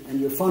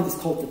and your fund is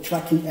called the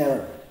tracking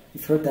error.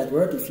 You've heard that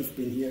word if you've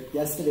been here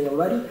yesterday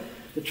already.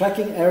 The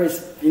tracking error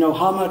is,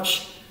 how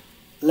much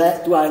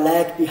do I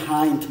lag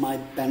behind my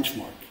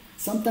benchmark?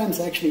 Sometimes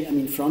actually I'm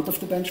in front of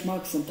the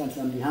benchmark, sometimes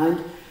I'm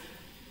behind.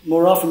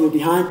 More often you're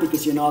behind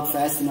because you're not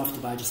fast enough to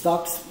buy the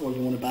stocks, or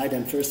you want to buy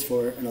them first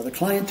for another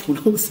client, who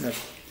knows that.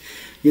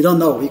 You don't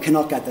know, you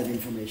cannot get that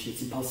information,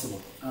 it's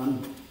impossible.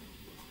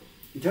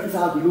 It turns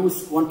out you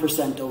lose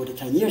 1% over the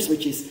 10 years,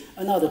 which is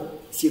another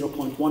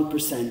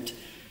 0.1%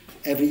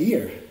 every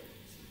year.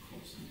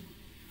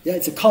 Yeah,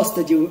 it's a cost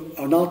that you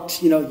are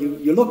not,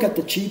 you look at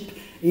the cheap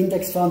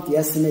index fund,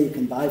 the SMA you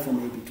can buy for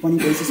maybe 20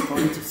 basis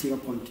points of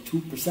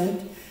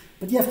 0.2%,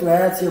 but you have to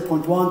add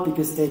 0.1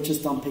 because they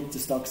just don't pick the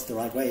stocks the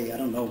right way. I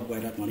don't know where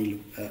that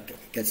money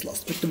gets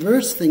lost. But the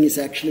worst thing is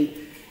actually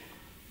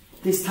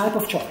this type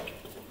of chart.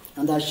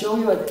 And I show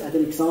you at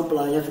an example.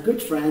 I have a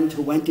good friend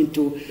who went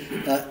into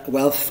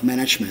wealth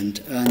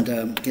management,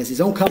 and he has his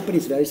own company,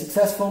 he's very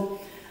successful,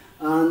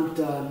 and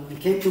he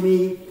came to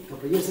me a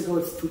couple of years ago,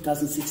 it's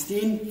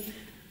 2016,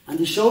 and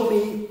he showed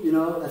me,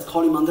 let's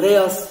call him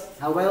Andreas,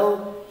 how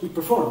well he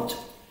performed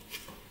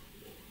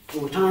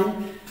over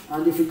time.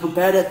 And if you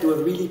compare that to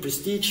a really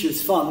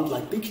prestigious fund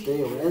like Big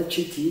Day or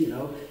LGT,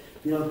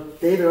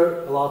 they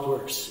were a lot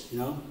worse,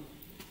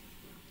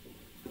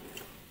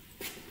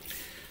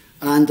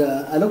 And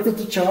I looked at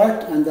the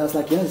chart and I was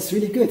like, yeah, it's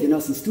really good.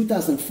 Since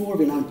 2004,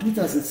 we're now in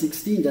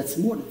 2016,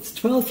 it's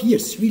 12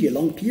 years, really a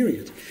long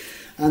period.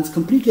 And it's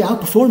completely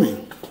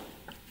outperforming.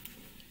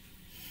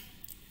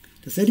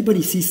 Does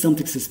anybody see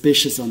something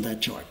suspicious on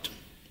that chart?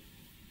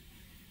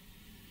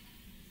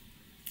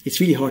 It's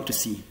really hard to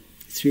see.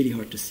 It's really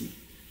hard to see.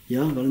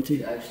 Yeah, Valentin?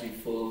 It actually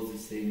follows the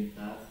same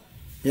path.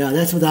 Yeah,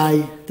 that's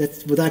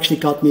what actually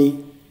got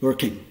me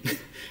working.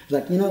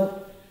 Like, you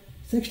know,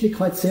 it's actually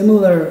quite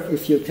similar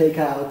if you take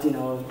out, you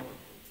know,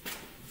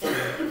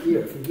 from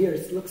here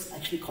it looks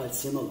actually quite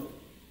similar.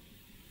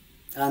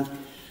 And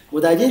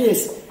what I did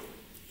is,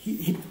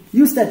 he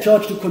used that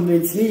chart to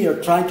convince me,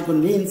 or trying to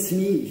convince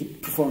me he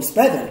performs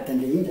better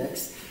than the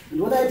index. And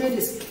what I did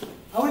is,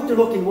 I wanted to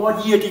look in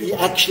what year did he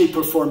actually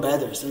perform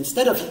better. So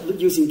instead of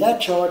using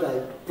that chart, I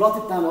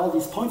plotted down all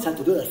these points. I had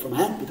to do that from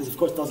hand, because of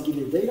course it doesn't give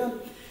you the data.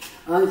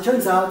 And it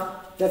turns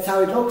out that's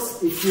how it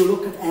looks if you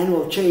look at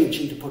annual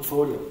change in the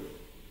portfolio.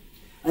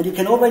 And you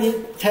can already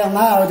tell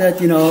now that,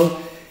 you know,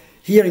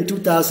 here in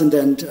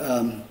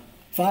 2005,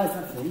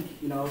 I think,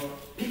 you know,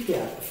 Pictet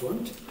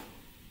outperformed.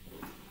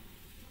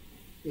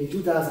 In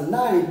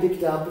 2009,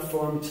 Pictet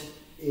outperformed.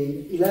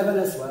 In 11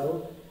 as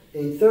well.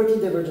 In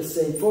 13, they were the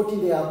same. 14,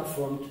 they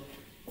outperformed.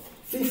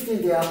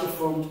 15, they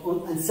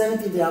outperformed. And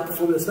 17, they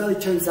outperformed as well.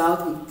 It turns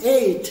out in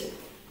 8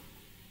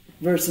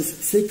 versus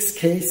 6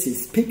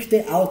 cases,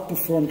 Pictet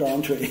outperformed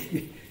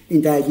Andre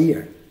in that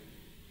year.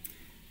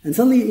 And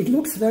suddenly it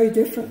looks very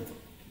different.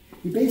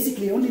 He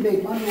basically only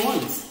made money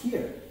once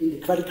here in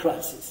the credit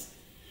crisis.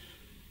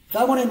 If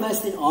I want to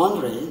invest in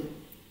Andre,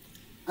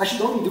 I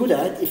should only do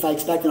that if I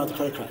expect another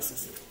credit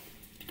crisis.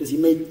 Because he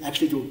may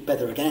actually do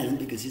better again,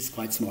 because he's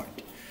quite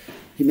smart.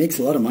 He makes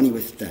a lot of money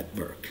with that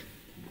work.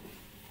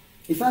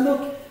 If I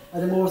look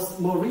at a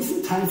more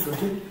recent time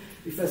frame,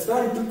 if I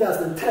start in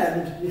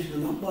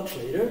 2010, not much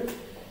later,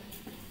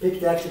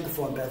 Pictet actually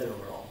performed better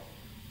overall.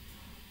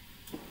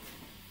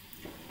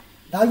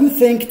 Now you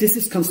think this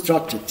is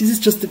constructed. This is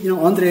just, you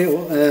know, Andre,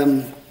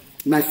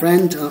 my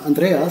friend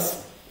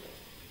Andreas,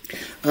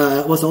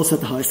 was also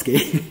at the high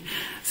scale.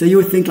 So you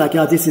would think like,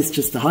 yeah, this is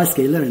just a high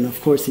scaler, and of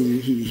course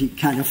he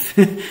kind of,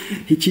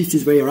 he cheats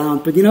his way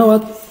around. But you know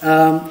what?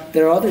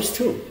 There are others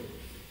too.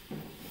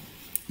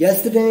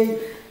 Yesterday,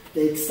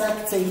 the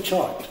exact same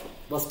chart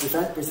was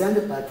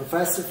presented by a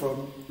professor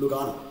from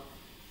Lugano.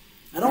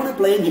 I don't want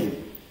to blame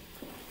him.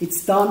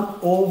 It's done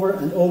over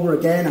and over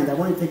again, and I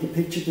want to take a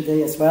picture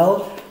today as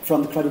well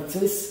from the Credit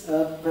Suisse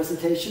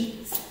presentation,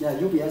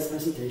 UBS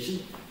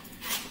presentation.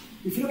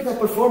 If you look at that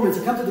performance,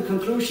 you come to the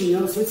conclusion, you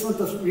know, Switzerland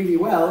does really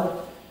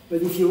well,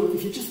 but if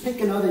you just pick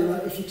another, you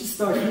know, if you just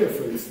start here,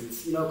 for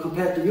instance, you know,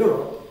 compared to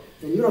Europe,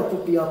 then Europe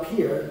would be up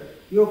here.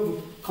 Europe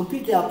would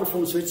completely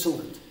outperform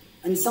Switzerland,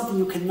 and it's something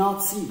you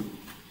cannot see.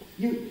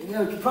 You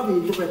could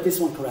probably look at this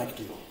one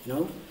correctly, you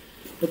know.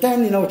 But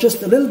then, you know,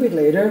 just a little bit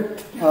later,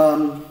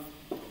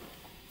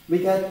 we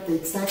get the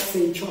exact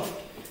same chart.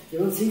 You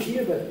don't see it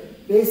here,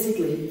 but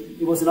basically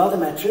it was another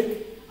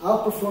metric,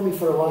 outperforming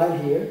for a while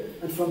here,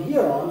 and from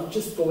here on,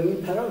 just going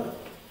in parallel.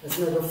 As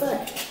a matter of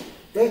fact,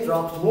 they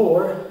dropped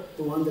more,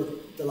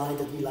 the line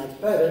that we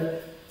liked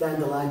better, than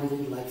the line we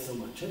didn't like so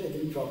much. They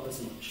didn't drop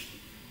as much,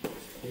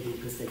 maybe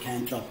because they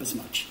can't drop as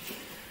much.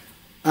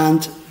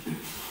 And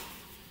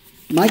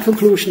my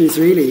conclusion is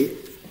really,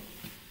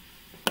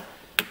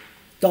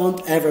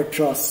 don't ever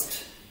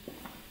trust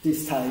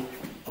this type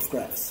of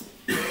graphs.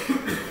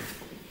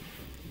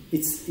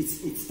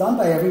 It's done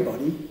by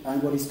everybody,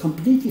 and what is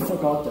completely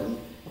forgotten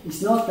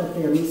is not that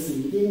they are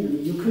misleading. I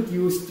mean, you could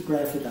use the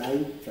graph that I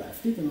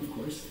drafted, and of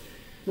course,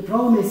 the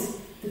problem is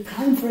the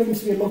time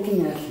frames we're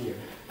looking at here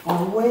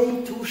are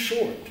way too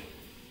short.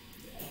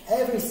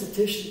 Every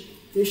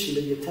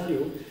statistician will tell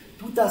you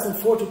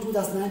 2004 to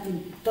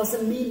 2019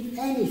 doesn't mean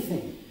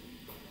anything.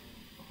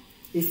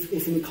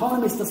 If an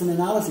economist does an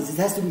analysis, it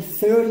has to be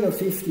 30 or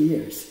 50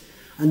 years,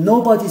 and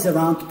nobody's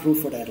around to prove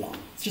for that long.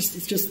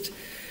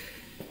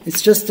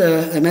 It's just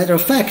a matter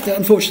of fact.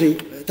 Unfortunately,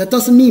 that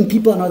doesn't mean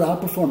people are not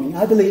outperforming.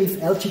 I believe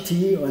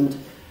LGT and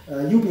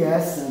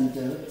UBS and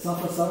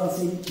Safra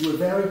Saracen do a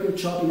very good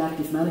job in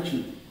active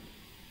management,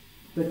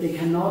 but they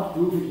cannot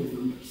prove it with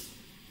numbers.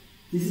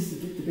 This is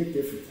the big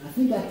difference. I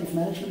think active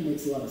management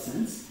makes a lot of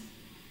sense,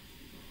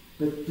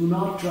 but do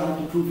not try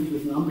to prove it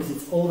with numbers.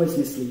 It's always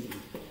misleading.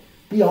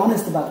 Be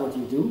honest about what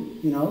you do,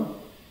 you know.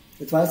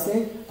 That's why I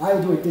say, I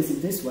do it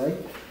in this way.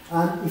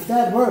 And if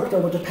that worked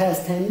over the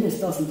past 10 years,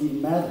 doesn't even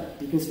matter,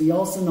 because we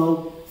also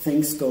know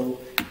things go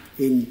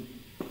in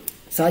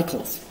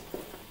cycles.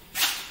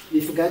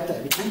 We forget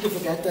that. We tend to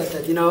forget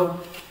that, you know,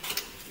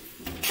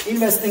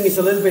 investing is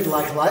a little bit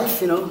like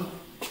life, you know.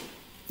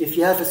 If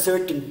you have a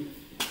certain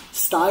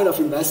style of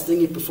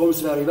investing, it performs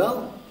very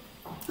well.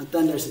 And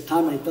then there's a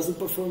time when it doesn't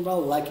perform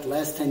well, like the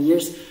last 10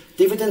 years.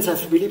 Dividends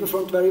have really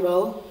performed very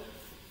well.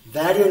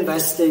 Value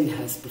investing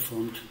has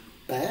performed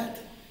bad.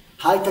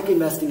 High-tech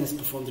investing has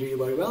performed really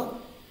very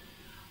well.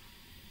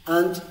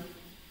 And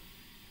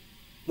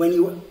when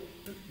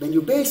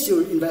you base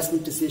your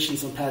investment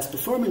decisions on past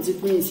performance,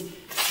 it means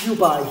you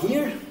buy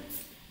here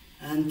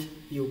and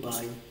you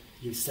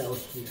sell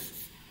here.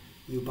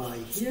 You buy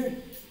here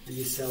and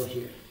you sell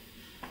here.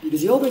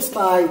 Because you always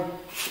buy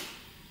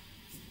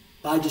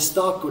the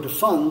stock or the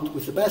fund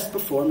with the best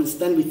performance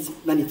then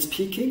when it's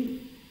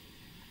peaking,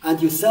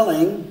 and you're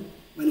selling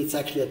when it's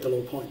actually at the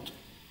low point.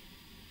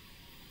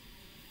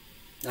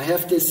 I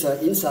have this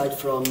insight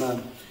from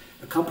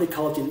a company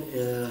called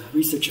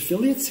Research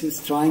Affiliates,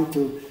 who's trying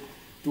to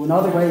do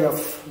another way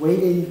of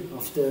weighting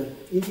of the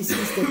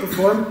indices they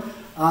perform,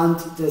 and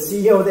the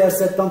CEO there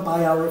said, don't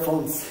buy our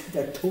funds,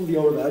 they're totally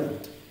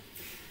overvalued.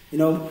 You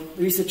know,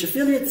 Research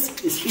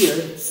Affiliates is here,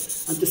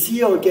 and the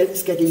CEO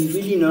is getting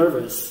really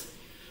nervous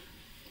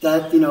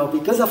that, you know,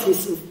 because of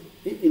his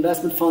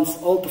investment funds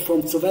all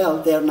performed so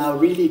well, they're now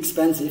really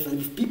expensive, and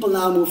if people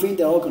now move in,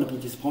 they're all going to be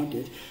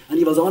disappointed. And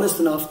he was honest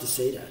enough to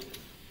say that.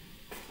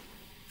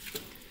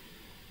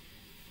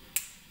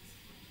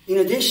 In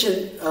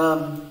addition,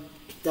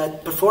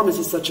 that performance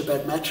is such a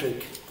bad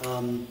metric.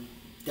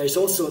 There's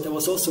also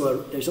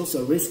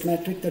a risk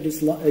metric that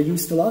is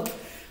used a lot,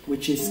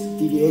 which is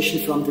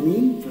deviation from the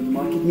mean, from the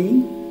market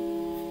mean.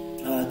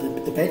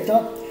 The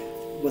beta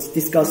was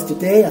discussed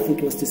today. I think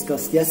it was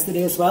discussed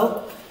yesterday as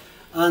well.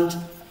 And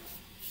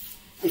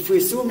if we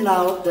assume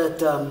now that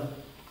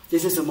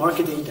this is a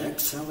market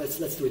index,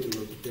 let's do it a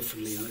little bit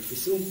differently. If we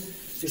assume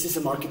this is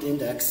a market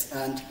index,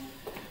 and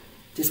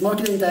this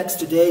market index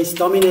today is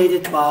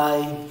dominated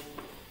by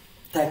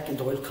tech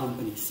and oil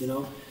companies, you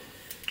know.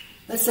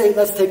 Let's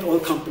take oil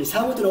companies.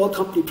 How would an oil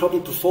company probably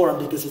perform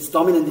because it's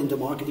dominant in the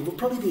market? It would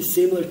probably be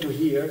similar to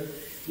here.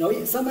 You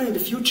know, somewhere in the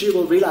future you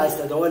will realize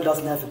that oil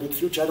doesn't have a big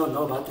future. I don't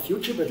know about the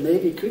future, but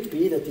maybe it could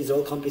be that these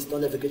oil companies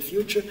don't have a good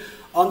future,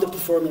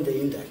 underperforming the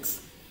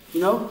index, you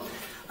know.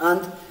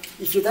 And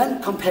if you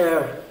then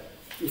compare,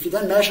 if you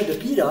then measure the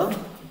beta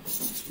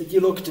that you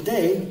look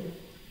today,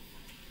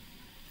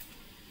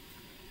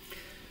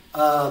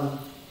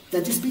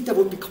 then this beta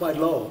would be quite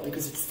low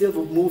because it still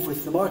would move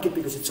with the market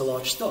because it's a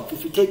large stock.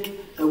 If you take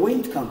a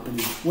wind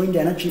company, wind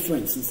energy for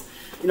instance,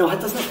 you know, it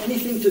doesn't have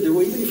anything to do,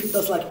 even if it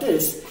does like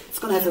this, it's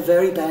going to have a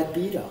very bad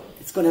beta.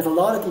 It's going to have a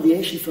lot of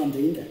deviation from the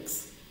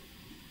index.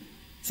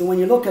 So when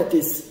you look at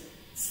this,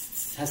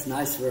 it has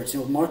nice words. You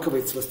know,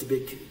 Markowitz was the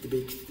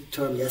big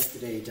term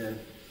yesterday, the,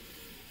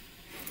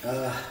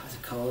 what's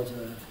it called,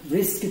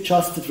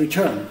 risk-adjusted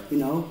return, you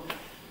know.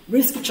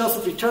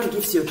 Risk-adjusted return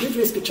gives you a good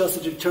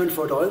risk-adjusted return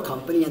for the oil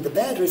company and a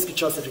bad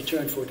risk-adjusted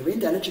return for the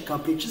wind energy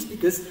company just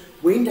because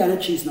wind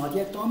energy is not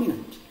yet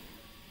dominant.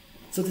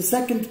 So the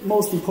second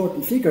most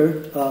important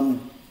figure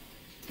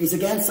is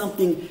again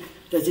something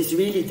that is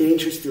really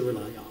dangerous to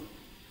rely on.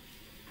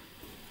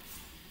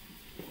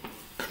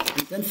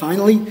 And then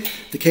finally,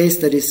 the case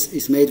that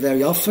is made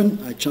very often,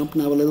 I jump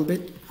now a little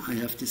bit, I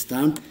have this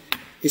down,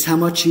 is how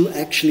much you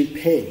actually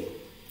pay.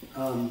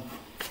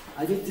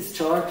 I did this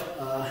chart.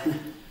 I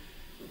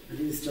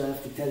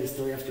have to tell you a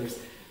story afterwards.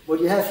 What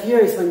you have here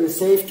is when you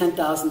save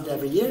 10,000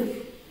 every year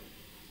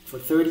for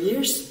 30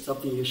 years,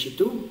 something you should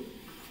do.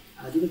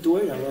 I didn't do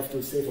it, I have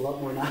to save a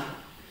lot more now.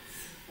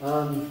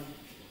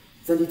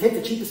 So you take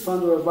the cheapest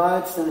fund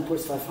worldwide, Standard &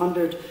 Poor's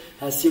 500,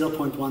 has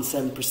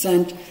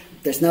 0.17%.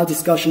 There's now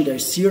discussion,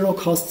 there's zero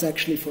costs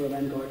actually for a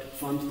Vanguard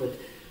fund, but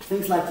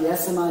things like the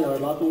SMI are a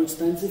lot more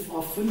expensive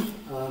often.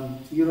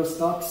 Euro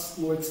stocks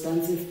more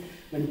expensive.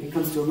 When it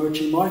comes to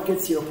emerging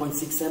markets,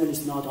 0.67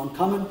 is not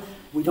uncommon.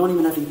 We don't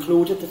even have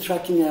included the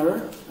tracking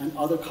error and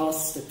other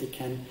costs that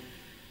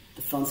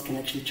the funds can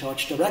actually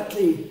charge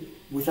directly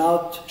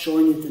without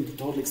showing it in the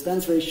total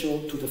expense ratio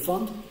to the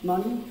fund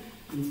money,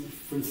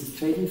 for instance,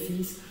 trading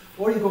fees.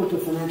 Or you go to a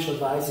financial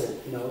advisor.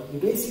 You know, you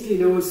basically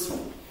lose,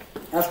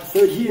 after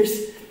 30 years,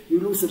 you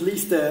lose at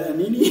least a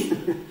mini,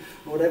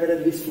 or whatever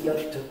that is,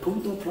 Fiat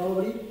Punto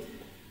probably.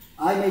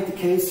 I made the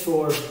case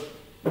for,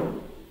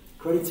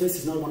 Credit Suisse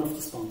is not one of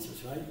the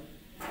sponsors, right?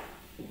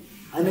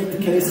 I made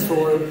the case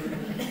for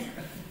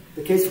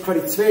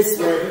Credit Suisse,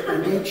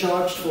 where they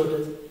charged for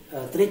the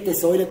Dritte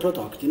Säule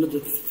product. You know, the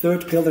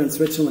third pillar in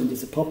Switzerland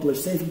is a popular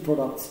saving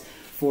product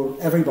for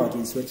everybody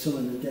in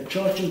Switzerland, and they're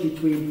charging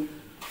between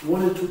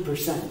 1 and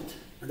 2%.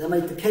 And I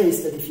made the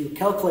case that if you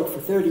calculate for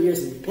 30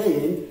 years and you pay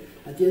in,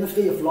 at the end of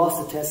the day you've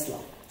lost a Tesla.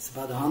 It's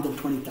about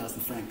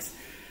 120,000 francs.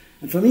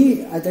 And for me,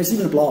 there's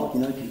even a blog,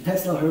 you know,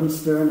 Tesla, Hermann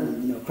Stern,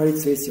 and you know, Credit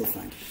Suisse, you'll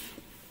find.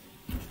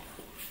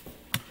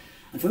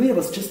 And for me, it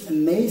was just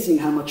amazing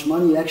how much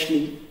money you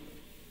actually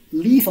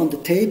leave on the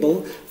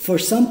table for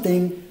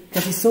something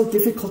that is so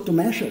difficult to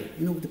measure.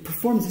 You know, the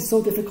performance is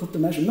so difficult to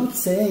measure. I'm not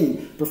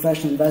saying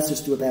professional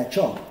investors do a bad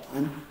job.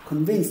 I'm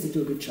convinced they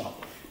do a good job,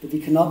 but we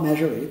cannot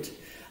measure it.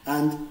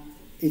 And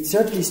it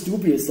certainly is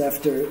dubious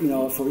after, you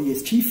know, for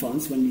ESG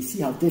funds when we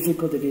see how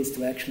difficult it is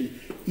to actually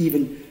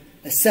even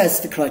assess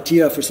the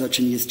criteria for such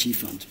an ESG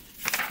fund.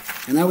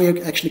 And now we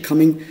are actually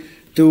coming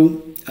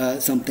to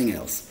something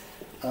else.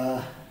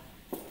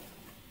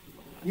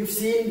 You've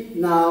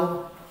seen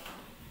now,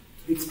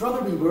 it's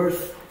probably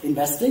worth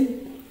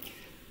investing.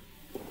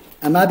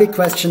 And my big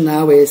question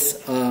now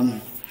is,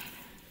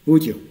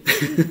 would you?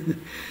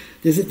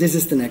 This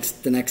is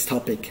the next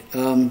topic.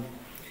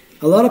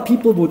 A lot of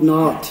people would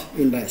not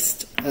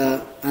invest.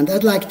 And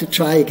I'd like to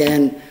try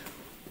again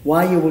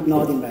why you would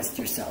not invest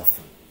yourself.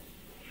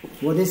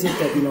 What is it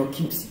that, you know,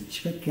 keeps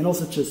you? You can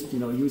also just, you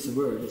know, use a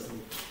word.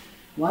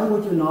 Why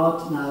would you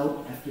not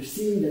now, after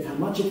seeing that how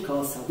much it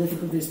costs, how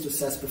difficult it is to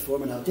assess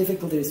performance, how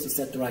difficult it is to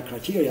set the right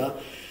criteria,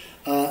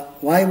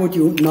 why would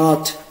you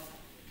not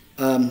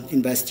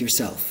invest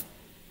yourself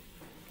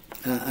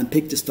and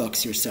pick the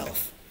stocks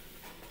yourself?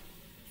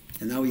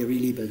 And now we are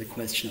really about the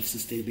question of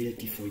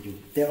sustainability for you.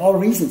 There are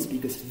reasons,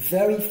 because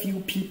very few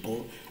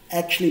people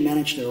actually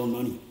manage their own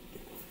money.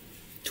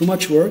 Too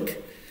much work,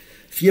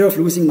 fear of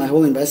losing my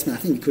whole investment.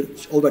 I think we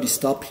could already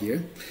stop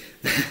here.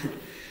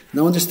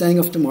 No understanding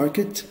of the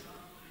market.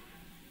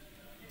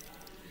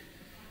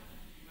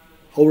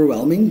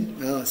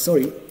 Overwhelming.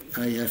 Sorry,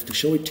 I have to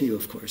show it to you,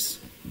 of course.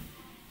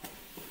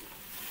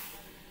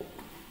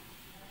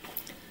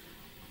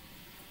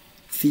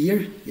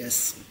 Fear,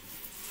 yes.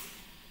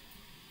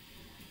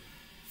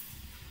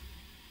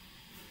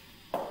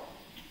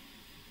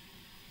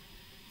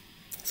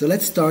 So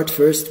let's start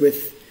first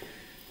with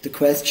the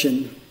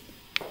question.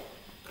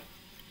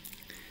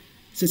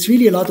 So it's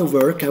really a lot of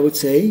work, I would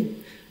say.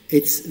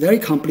 It's very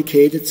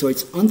complicated, so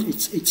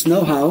it's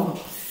know-how,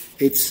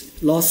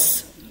 it's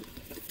loss,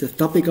 the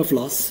topic of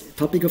loss,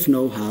 topic of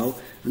know-how,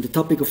 and the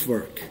topic of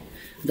work.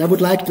 And I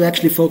would like to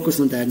actually focus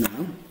on that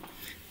now,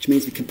 which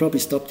means we can probably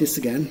stop this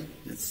again.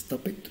 Let's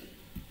stop it.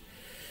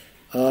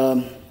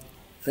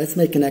 Let's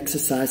make an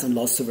exercise on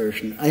loss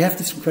aversion. I have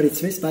this from Credit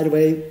Suisse, by the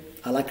way.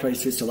 I like Credit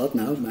Suisse a lot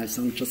now. My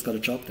son just got a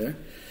job there.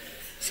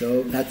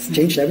 So that's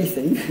changed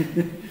everything.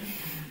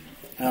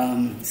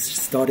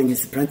 Starting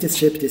his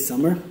apprenticeship this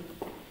summer.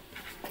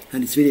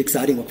 And it's really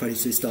exciting what Credit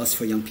Suisse does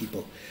for young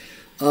people.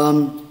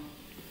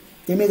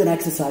 They made an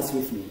exercise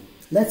with me.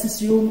 Let's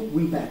assume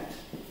we bet.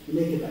 We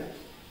make a bet.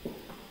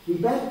 We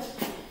bet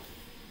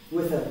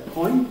with a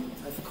coin.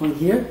 I have a coin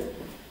here.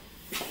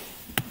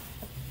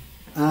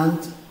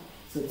 And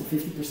so it's a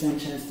 50%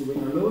 chance to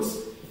win or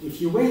lose.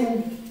 If you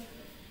win,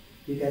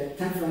 you get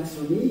 10 francs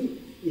from me.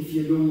 If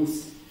you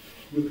lose,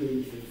 you pay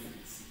me 3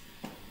 francs.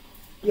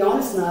 Be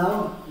honest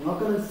now, I'm not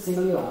going to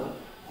single you out.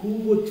 Who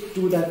would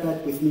do that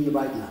bet with me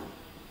right now?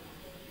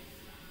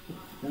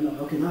 No,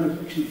 okay, now you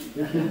actually,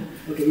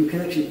 okay, you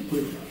can actually put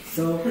it down.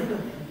 So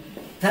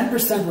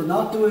 10% would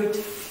not do it,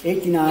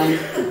 89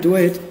 would do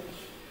it.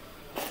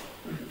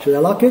 Should I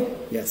lock it?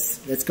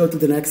 Yes. Let's go to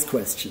the next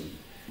question.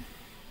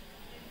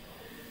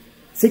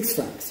 6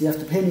 francs. You have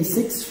to pay me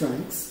 6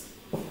 francs,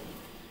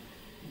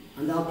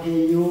 and I'll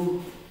pay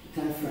you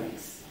 10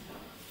 francs.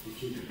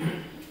 If you do.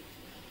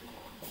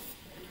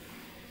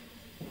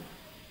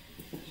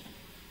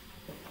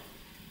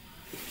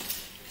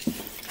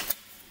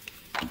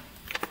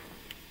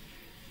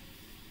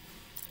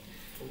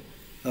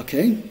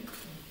 Okay.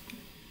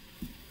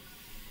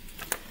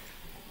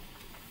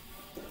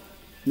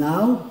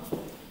 Now,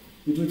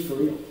 you do it for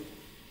real.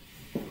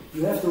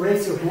 You have to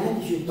raise your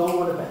hand if you don't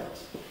want to bet.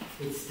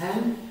 It's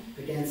 10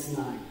 against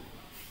 9.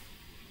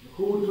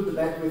 Who would do the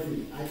bet with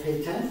me? I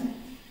pay 10.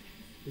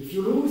 If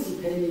you lose, you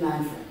pay me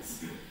 9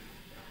 francs.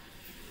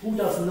 Who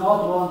does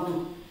not want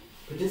to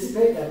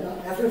participate?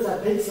 After I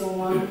pick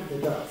someone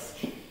that does.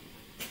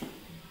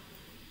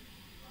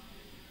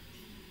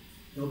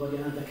 Nobody,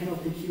 and I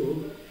cannot pick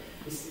you.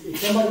 If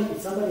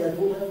somebody I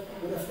would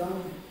have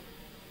done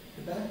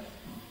the bet?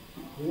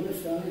 Who would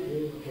have done it?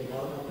 You? Okay,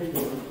 well, I'll pick you.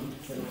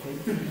 Is that okay?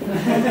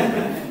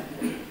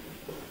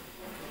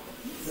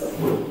 So,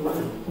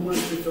 who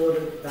wants to throw the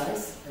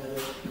dice,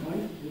 the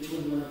coin? Which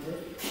one do you want to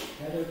take?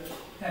 Head or?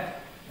 Head.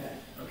 Head,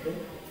 okay.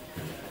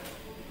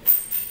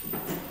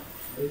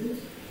 Is it?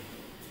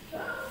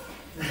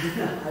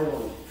 I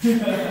won't. You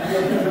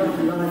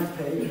don't have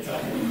to pay. It's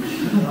okay.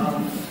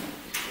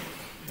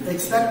 The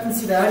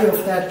expectancy value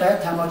of that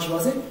bet, how much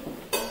was it?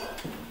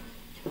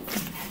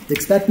 The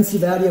expectancy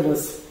value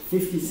was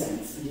 50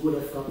 cents, and you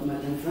would have gotten my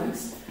 10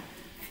 francs.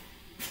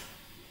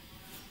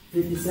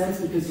 50 cents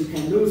because you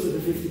can lose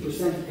with the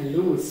 50%, you can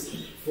lose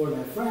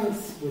 4.5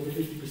 francs. With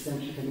the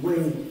 50%, you can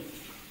win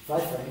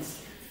 5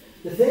 francs.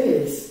 The thing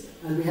is,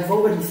 and we have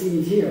already seen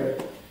it here,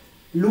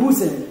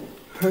 losing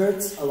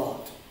hurts a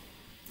lot,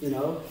 you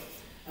know.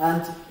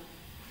 And,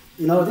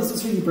 you know, this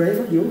is really brave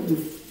of you.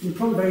 You're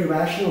probably very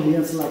rational here,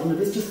 and so like, you know,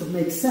 this just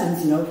makes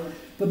sense, you know.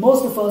 But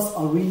most of us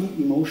are really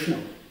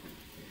emotional.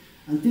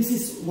 And this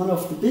is one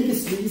of the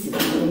biggest reasons,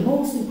 the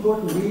most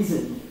important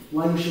reason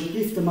why you should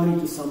give the money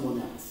to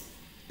someone else.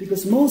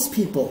 Because most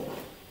people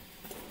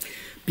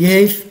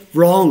behave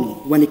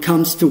wrong when it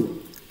comes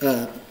to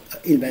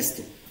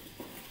investing.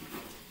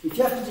 If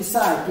you have to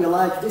decide, do you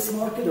like this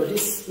market or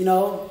this, you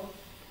know,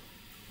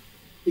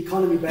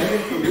 economy better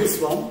than this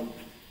one,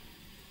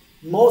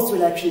 most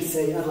will actually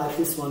say, I like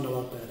this one a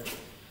lot better.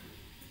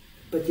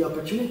 But the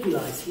opportunity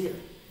lies here.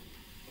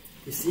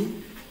 You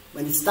see?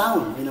 When it's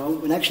down, you know,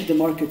 when actually the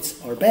markets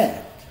are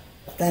bad,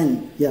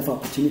 then you have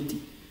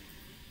opportunity.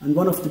 And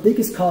one of the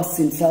biggest costs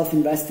in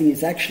self-investing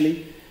is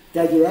actually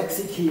that you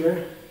exit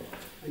here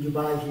and you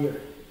buy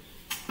here.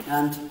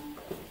 And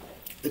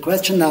the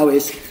question now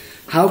is,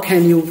 how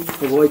can you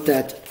avoid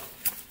that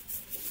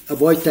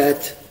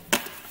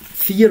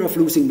fear of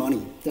losing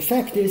money? The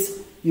fact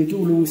is, you do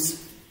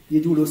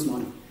lose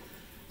money.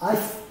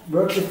 I've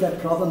worked with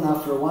that problem now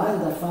for a while,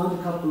 and I found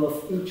a couple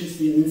of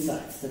interesting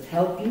insights that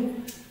help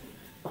you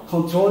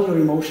control your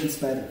emotions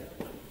better.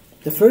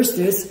 The first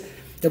is,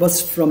 that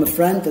was from a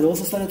friend that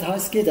also studied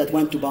HSG, that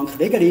went to Bank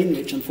Wegerin,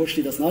 which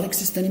unfortunately does not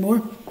exist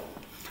anymore.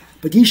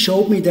 But he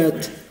showed me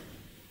that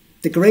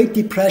the Great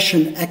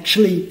Depression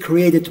actually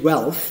created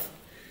wealth,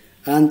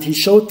 and he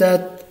showed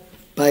that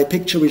by a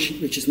picture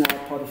which is now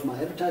part of my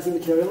advertising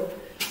material.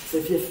 So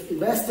if you've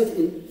invested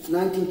in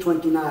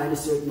 1929 a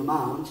certain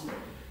amount,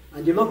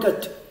 and you look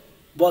at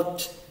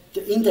what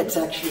the index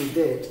actually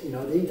did,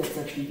 the index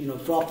actually,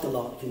 dropped a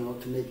lot, to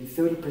maybe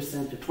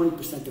 30% or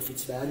 20% of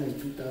its value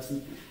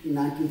in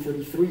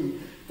 1933,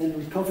 then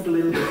recovered a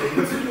little bit. It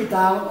was really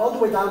down, all the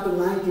way down to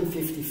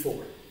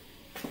 1954.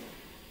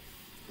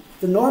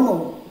 The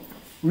normal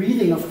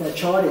reading of that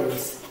chart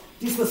is,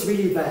 this was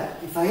really bad.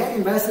 If I had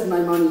invested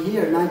my money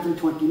here in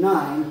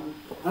 1929,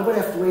 I would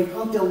have to wait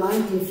until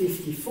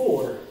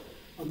 1954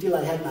 until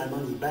I had my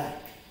money back.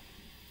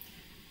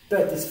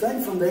 But this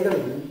friend from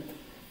Gallen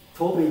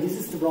told me this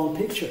is the wrong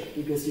picture,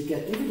 because you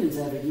get dividends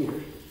every year.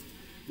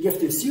 You have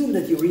to assume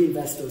that you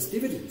reinvest those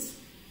dividends.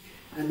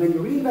 And when you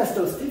reinvest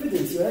those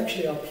dividends, you're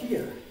actually up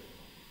here.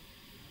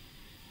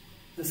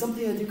 There's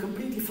something that you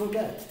completely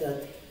forget,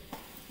 that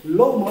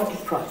low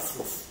market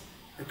prices,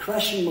 a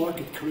crashing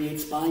market,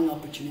 creates buying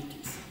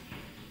opportunities.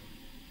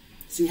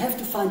 So you have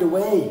to find a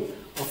way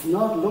of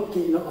not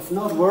looking, of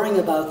not worrying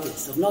about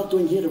this, of not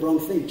doing here the wrong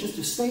thing, just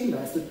to stay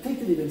invested, take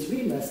the dividends,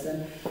 reinvest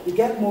them, you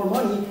get more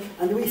money,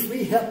 and if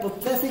we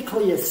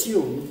hypothetically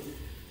assume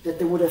that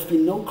there would have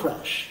been no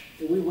crash,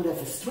 that we would have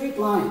a straight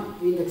line,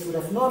 the index would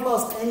have not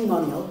lost any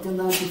money until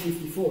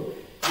 1954,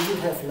 we would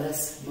have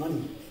less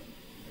money.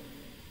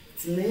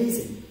 It's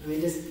amazing. I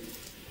mean,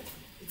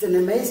 it's an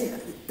amazing,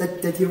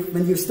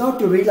 when you start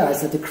to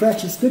realize that the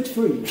crash is good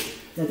for you,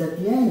 that at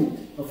the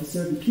end of a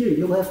certain period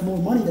you'll have more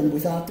money than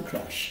without the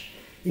crash.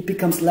 It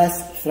becomes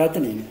less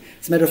threatening.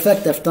 As a matter of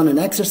fact, I've done an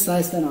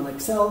exercise then on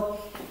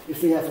Excel.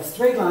 If we have a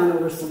straight line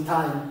over some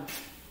time,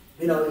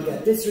 you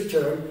get this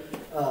return.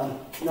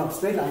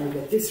 Straight line, you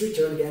get this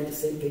return, again, the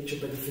same picture,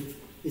 but if it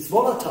is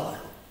volatile,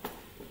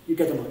 you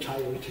get a much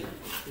higher return.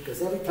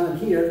 Because every time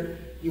here,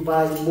 you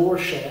buy more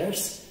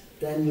shares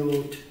than you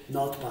would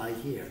not buy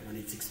here when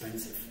it's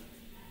expensive.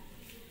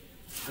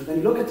 And when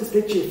you look at this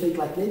picture, you think,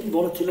 like, maybe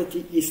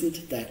volatility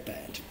isn't that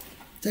bad.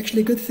 It's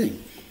actually a good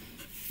thing.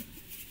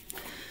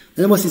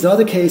 Then there was this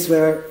other case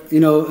where,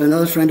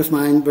 another friend of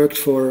mine worked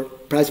for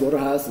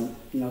Pricewaterhouse,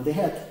 and, they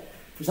had,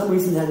 for some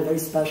reason, they had a very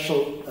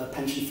special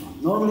pension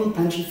fund. Normally,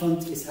 pension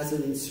fund has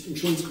an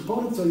insurance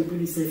component, so you're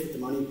pretty safe with the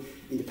money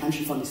in the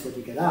pension fund is what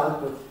you get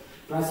out. But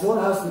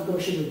Pricewaterhouse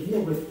negotiated a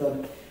deal with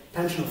the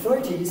pension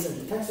authorities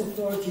and the tax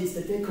authorities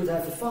that they could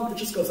have a fund that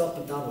just goes up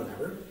and down,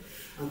 whatever.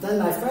 And then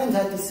my friend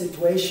had this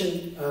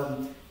situation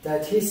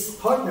that his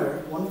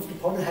partner, one of the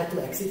partners, had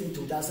to exit in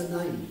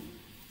 2009.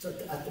 So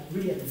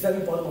really at the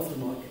very bottom of the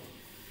market.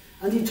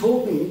 And he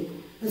told me,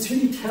 it's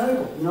really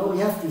terrible. We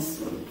have this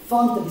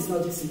fund that is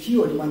not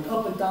secured. It went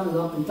up and down and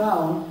up and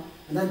down.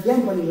 And at the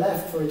end, when he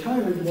left for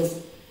retirement, it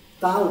was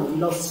down. He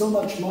lost so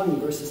much money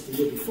versus the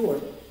year before.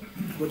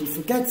 What he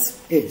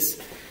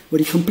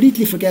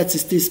completely forgets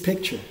is this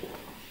picture.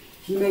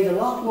 He made a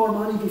lot more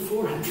money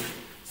beforehand.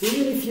 So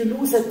even if you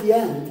lose at the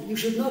end, you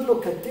should not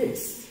look at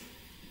this.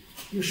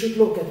 You should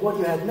look at what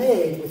you had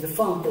made with a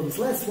fund that is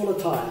less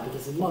volatile, but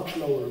has a much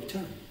lower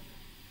return.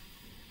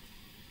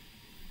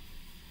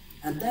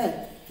 And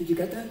that, did you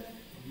get that?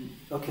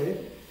 Mm-hmm. Okay.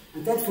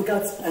 And that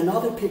forgets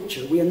another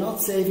picture. We are not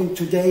saving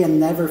today and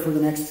never for the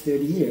next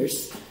 30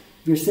 years.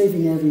 We're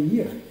saving every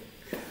year.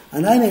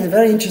 And I made a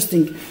very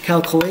interesting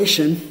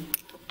calculation.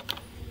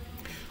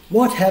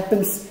 What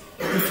happens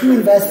if you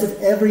invested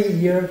every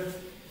year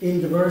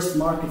in the worst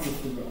markets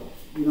of the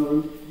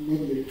world?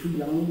 Maybe you're too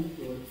young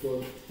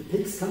for the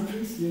PIGS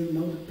countries. You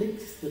know the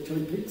PIGS, the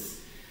 20 PIGS?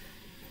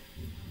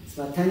 It's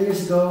about 10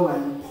 years ago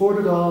when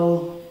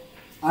Portugal,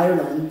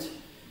 Ireland,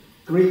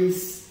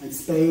 Greece and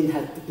Spain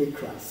had the big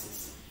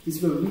crisis.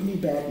 These were really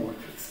bad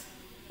markets.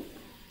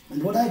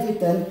 And what I did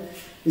then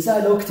is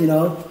I looked,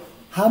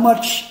 how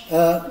much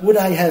would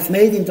I have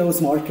made in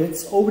those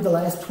markets over the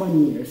last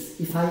 20 years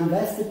if I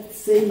invested the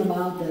same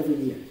amount every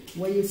year?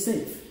 Where you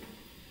save.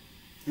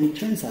 And it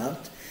turns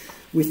out,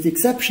 with the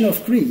exception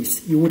of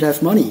Greece, you would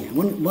have money.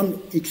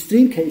 One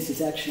extreme case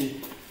is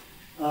actually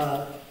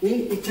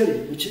in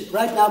Italy, which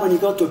right now when you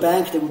go to a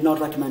bank, they would not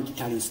recommend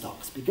Italian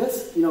stocks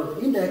because, the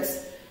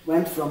index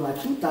went from like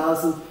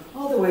 2000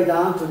 all the way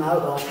down to now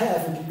about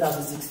half in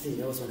 2016.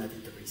 That was when I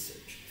did the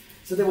research.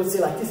 So they would say,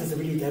 like, this is a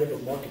really terrible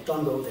market,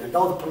 don't go there, and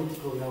all the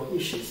political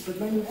issues. But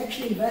when you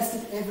actually invest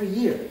it every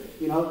year,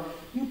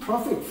 you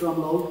profit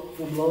from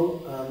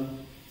low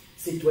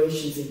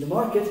situations in the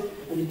market,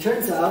 and it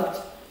turns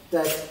out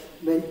that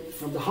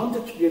from the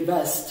 100 you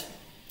invest,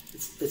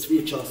 it's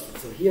readjusted.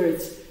 So here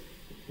it's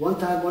 1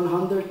 time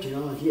 100,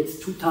 and here it's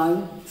 2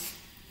 times.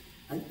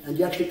 And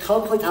you actually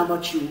calculate how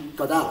much you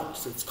got out.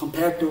 So it's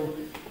compared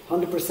to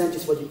 100%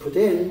 is what you put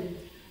in,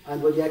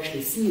 and what you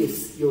actually see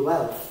is your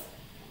wealth.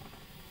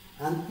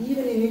 And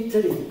even in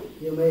Italy,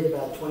 you made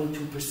about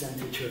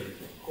 22% return.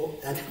 Oh,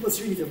 and it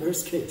was really the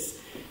worst case.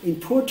 In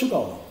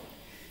Portugal,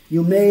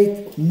 you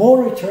made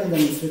more return than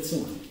in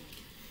Switzerland.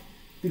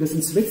 Because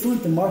in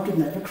Switzerland, the market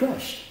never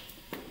crashed.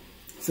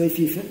 So if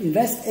you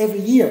invest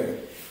every year,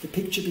 the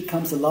picture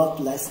becomes a lot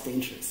less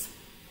dangerous.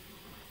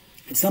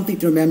 It's something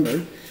to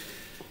remember.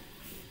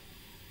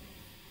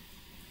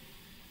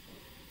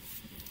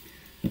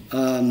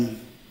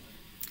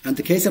 And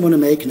the case I want to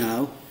make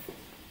now,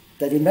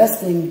 that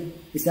investing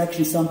is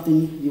actually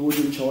something you would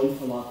enjoy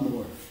a lot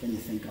more than you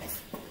think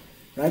of.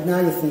 Right now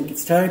you think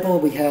it's terrible.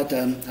 We had,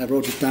 I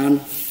wrote it down,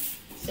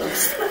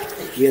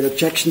 we had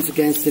objections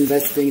against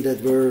investing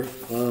that were,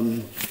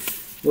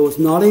 what was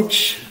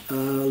knowledge,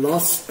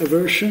 loss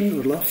aversion,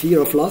 or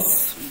fear of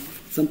loss,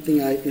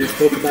 something I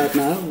spoke about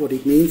now, what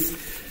it means,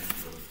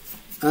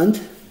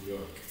 and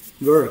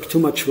work, too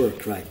much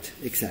work, right,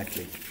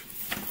 exactly.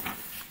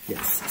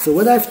 Yes, so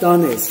what I've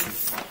done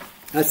is,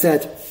 I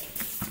said,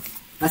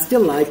 I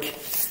still like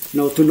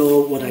to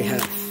know what I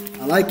have.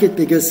 I like it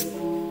because,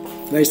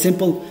 very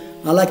simple,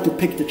 I like to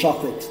pick the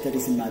chocolate that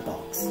is in my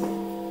box.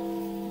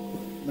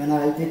 When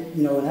I did,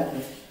 an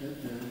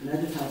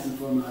advertising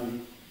for my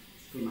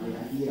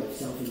idea of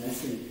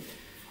self-investing,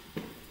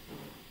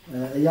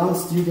 a young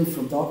student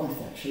from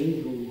Dartmouth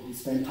actually, who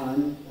spent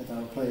time at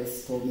our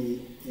place, told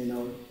me,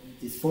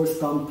 this Forrest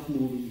Gump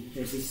movie,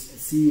 there's this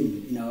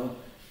scene,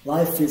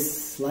 life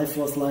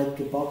was like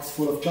a box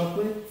full of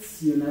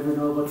chocolates, you never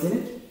know what's in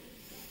it.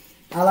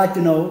 I like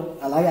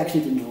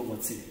actually to know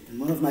what's in it. And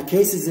one of my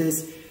cases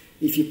is,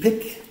 if you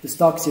pick the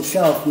stocks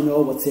yourself, you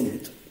know what's in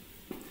it.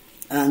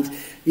 And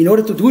in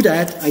order to do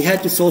that, I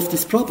had to solve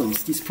these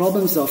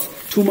problems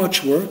of too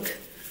much work,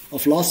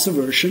 of loss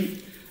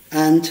aversion,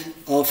 and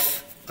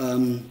of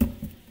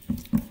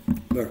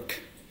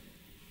work.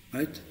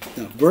 Right?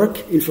 Now, work,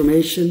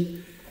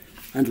 information,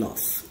 and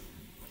loss.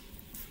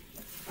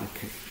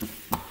 Okay.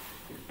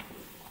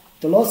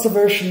 The loss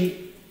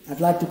aversion, I'd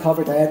like to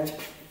cover that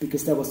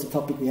because that was the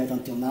topic we had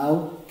until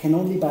now, can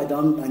only be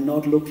done by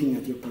not looking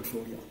at your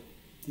portfolio.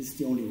 This is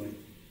the only way.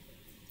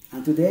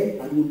 And today,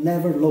 I will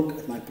never look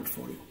at my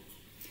portfolio.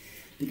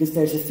 Because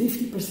there's a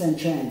 50%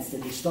 chance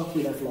that your stock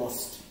will have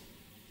lost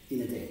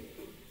in a day.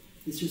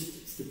 It's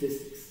just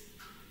statistics.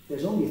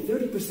 There's only a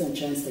 30%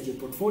 chance that your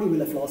portfolio will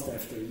have lost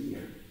after a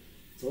year.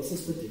 It's also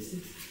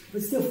statistics,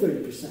 but still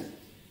 30%.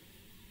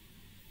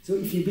 So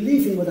if you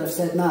believe in what I've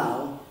said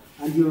now,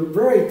 and you're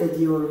worried that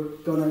you're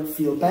going to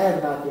feel bad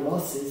about your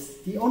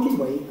losses, the only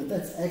way, and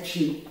that's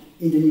actually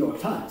in the New York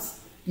Times,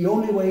 the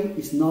only way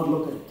is not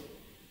look at it.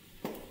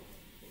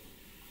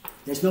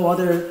 There's no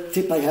other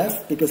tip I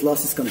have, because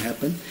loss is going to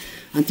happen.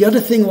 And the other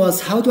thing was,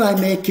 how do I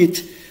make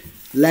it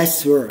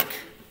less work?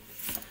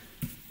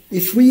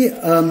 If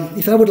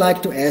I would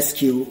like to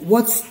ask you,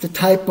 what's the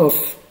type of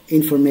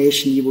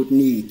information you would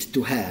need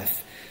to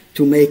have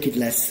to make it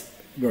less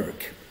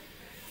work?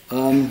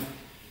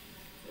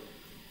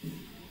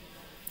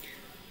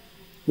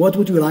 What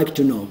would you like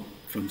to know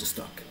from the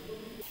stock?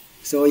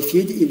 So if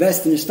you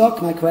invest in a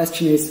stock, my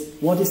question is,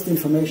 what is the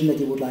information that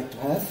you would like to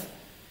have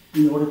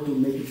in order to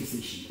make a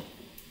decision?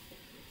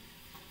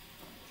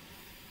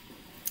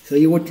 So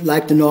you would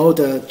like to know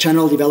the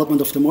general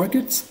development of the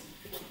markets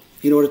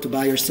in order to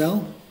buy or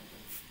sell?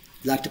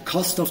 Like the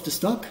cost of the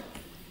stock?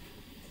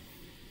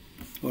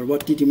 Or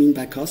what did you mean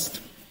by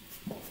cost?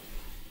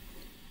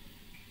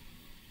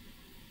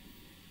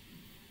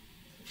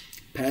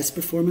 Past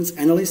performance,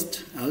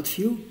 analyst,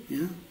 outview,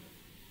 yeah.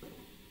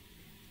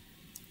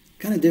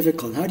 Kind of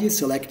difficult. How do you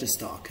select a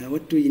stock?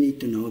 What do you need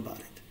to know about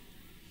it?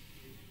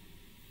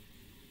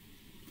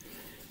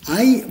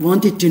 I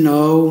wanted to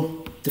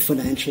know the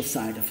financial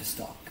side of a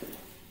stock.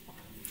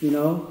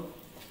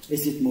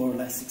 Is it more or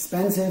less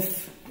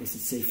expensive? Is it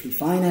safely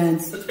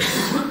financed?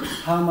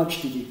 How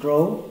much did it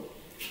grow?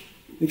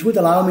 Which would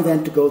allow me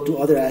then to go to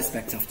other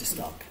aspects of the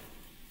stock.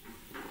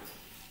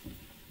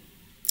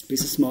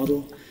 Business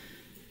model,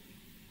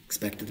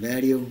 expected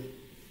value,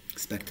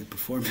 expected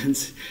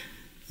performance.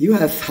 You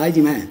have high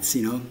demands,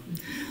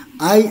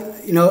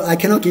 I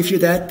cannot give you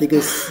that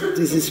because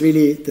this is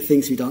really the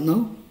things we don't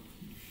know.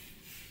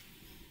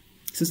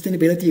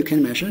 Sustainability you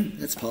can measure,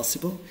 that's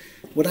possible.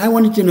 What I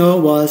wanted to know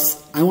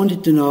was, I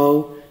wanted to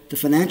know the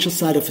financial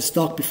side of a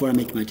stock before I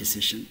make my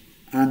decision.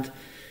 And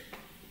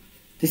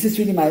this is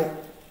really my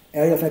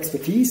area of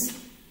expertise.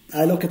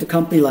 I look at a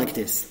company like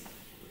this.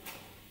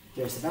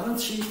 There's a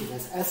balance sheet, it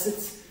has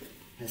assets,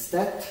 it has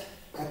debt,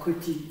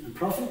 equity and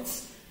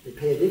profits. They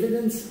pay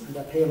dividends and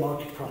they pay a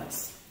market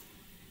price.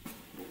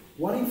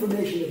 One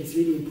information that is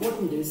really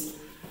important is,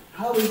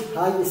 how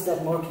high is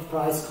that market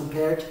price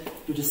compared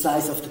to the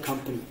size of the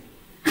company?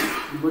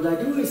 And what I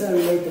do is I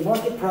relate the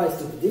market price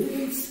to the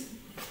dividends,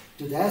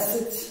 to the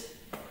assets,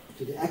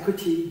 to the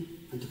equity,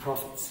 and to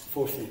profits.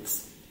 4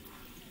 things.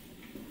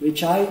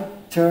 Which I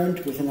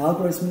turned with an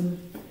algorithm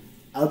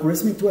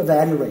to a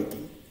value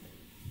rating.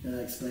 That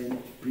I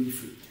explain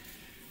briefly.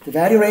 The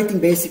value rating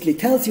basically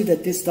tells you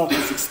that this stock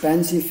is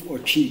expensive or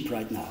cheap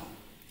right now.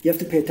 You have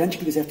to pay attention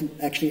because you have to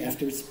actually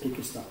afterwards pick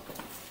a stock.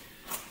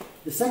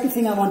 The second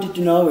thing I wanted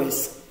to know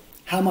is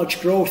how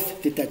much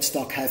growth did that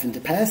stock have in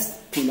the past?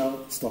 You know,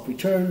 stock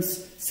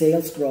returns,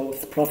 sales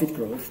growth, profit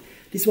growth.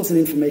 This was an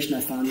information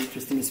I found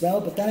interesting as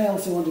well. But then I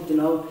also wanted to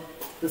know,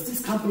 does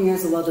this company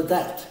has a lot of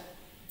debt?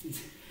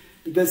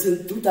 Because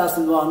in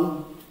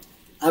 2001,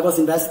 I was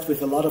invested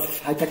with a lot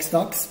of high-tech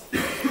stocks.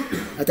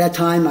 At that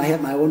time, I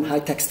had my own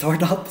high-tech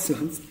startup, so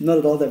it's not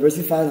at all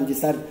diversified, and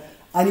decided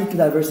I need to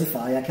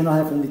diversify. I cannot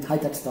have only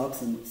high-tech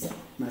stocks and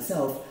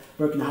myself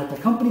work in a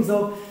high-tech company.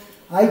 So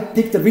I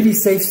picked a really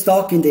safe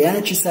stock in the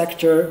energy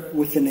sector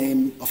with the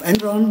name of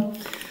Enron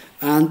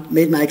and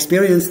made my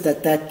experience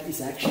that that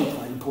is actually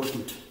quite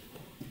important.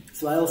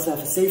 So I also have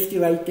a safety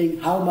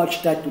rating, how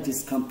much debt would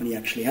this company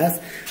actually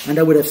have? And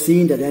I would have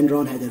seen that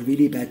Enron had a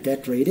really bad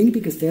debt rating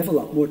because they have a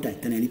lot more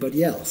debt than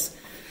anybody else.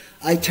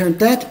 I turned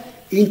that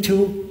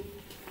into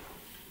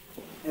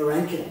a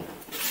ranking.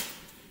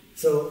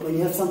 So when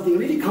you have something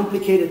really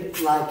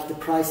complicated like the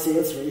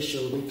price-sales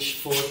ratio, which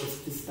for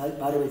this,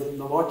 by the way,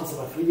 Novartis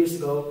about 3 years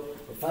ago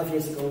or 5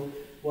 years ago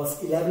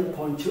was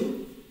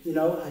 11.2. You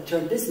know, I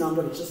turned this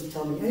number, which doesn't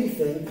tell me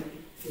anything,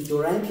 into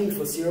a ranking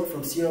from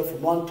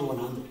 1 to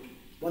 100.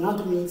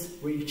 100 means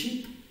really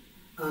cheap,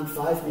 and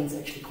 5 means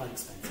actually quite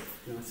expensive.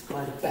 You know, it's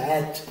quite a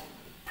bad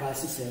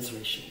price-to-sales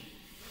ratio.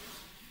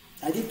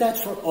 I did that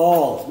for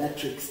all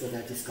metrics that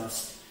I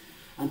discussed,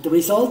 and the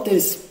result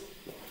is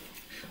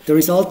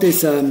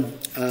a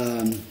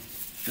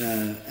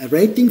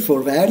rating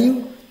for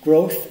value,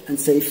 growth, and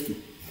safety.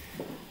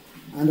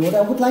 And what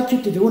I would like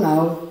you to do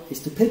now is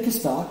to pick a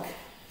stock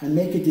and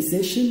make a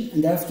decision,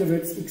 and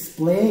afterwards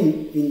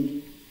explain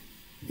in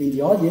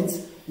the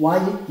audience why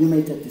you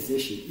made that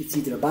decision. It's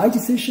either a buy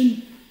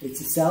decision, it's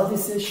a sell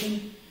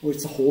decision, or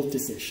it's a hold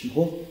decision.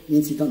 Hold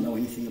means you don't know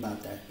anything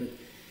about that. But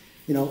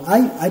you know,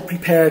 I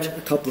prepared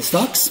a couple of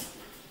stocks.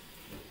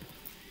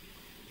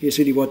 Here's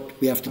really what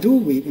we have to do.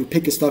 We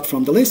pick a stock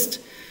from the list.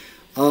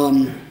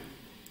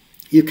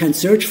 You can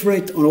search for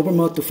it on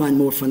Obermatt to find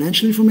more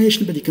financial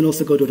information, but you can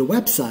also go to the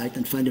website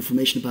and find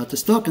information about the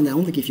stock, and I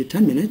only give you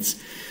 10 minutes.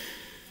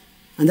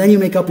 And then you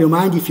make up your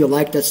mind if you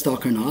like that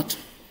stock or not.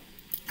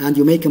 And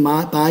you make a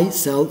buy,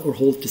 sell, or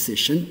hold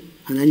decision,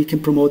 and then you can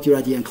promote your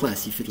idea in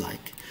class if you'd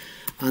like.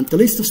 And the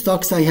list of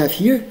stocks I have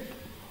here,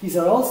 these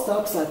are all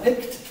stocks I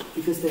picked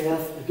because they have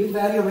a good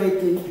value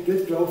rating, a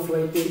good growth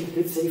rating, a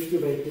good safety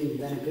rating, and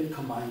then a good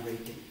combined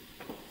rating.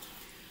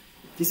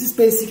 This is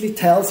basically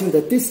tells you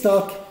that this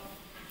stock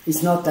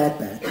is not that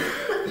bad.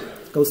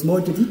 It goes more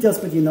into details,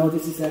 but you know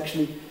this is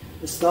actually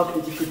a stock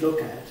that you could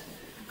look at.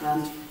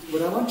 And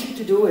what I want you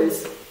to do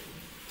is,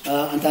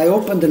 and I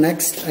opened the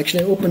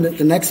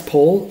next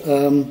poll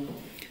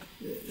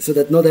so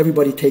that not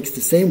everybody takes the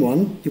same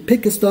one. You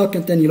pick a stock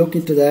and then you look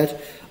into that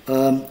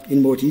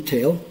in more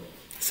detail.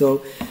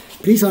 So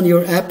please on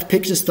your app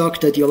pick the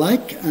stock that you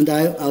like, and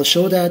I'll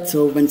show that.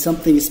 So when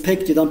something is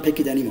picked, you don't pick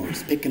it anymore.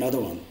 Just pick another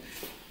one.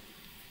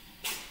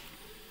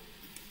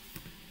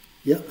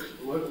 Yeah.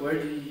 Where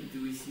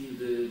do we see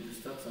the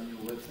stocks on your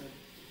website?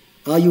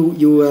 You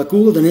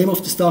Google the name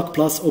of the stock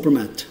plus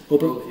Obermatt.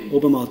 Okay.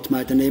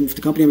 Obermatt, the name of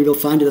the company, and we will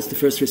find it as the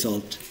first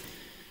result.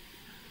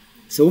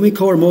 So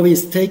Umicore Movi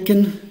is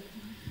taken.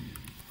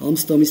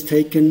 Alstom is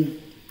taken.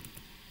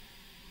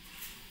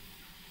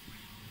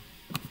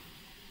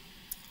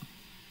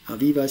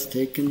 Aviva is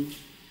taken.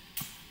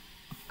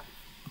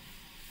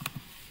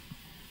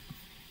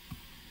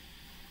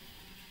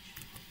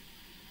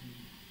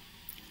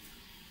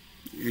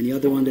 Any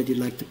other one that you'd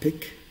like to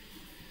pick?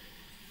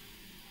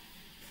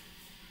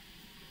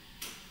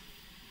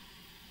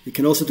 You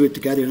can also do it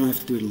together, you don't have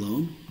to do it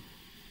alone.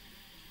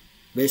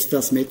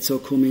 Vestas, Metso,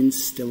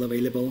 Cummins, still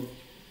available.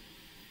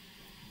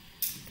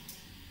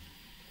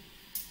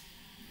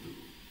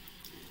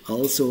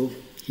 Also,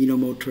 Hino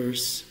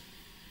Motors,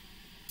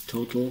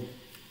 Total.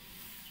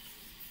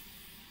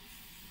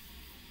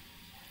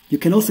 You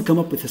can also come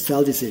up with a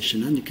sell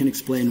decision, and you can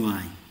explain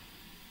why.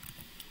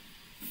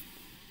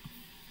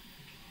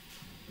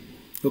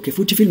 Okay,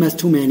 Fujifilm has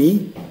too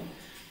many.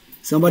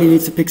 Somebody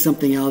needs to pick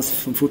something else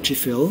from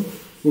Fujifilm.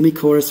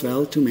 Umicore as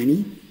well, too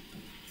many.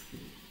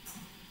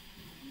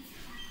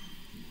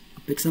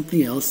 Pick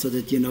something else so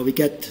that you know we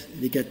get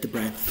the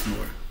breadth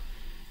more.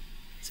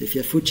 So if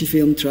you have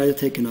Fujifilm, try to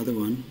take another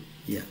one.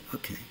 Yeah,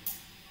 okay.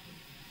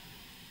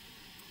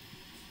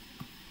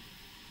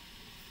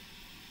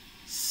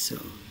 So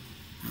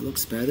that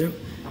looks better.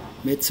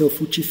 Metso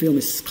Fujifilm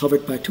is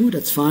covered by 2,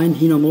 that's fine.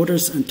 Hino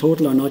Motors and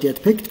Total are not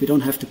yet picked. We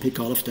don't have to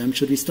pick all of them.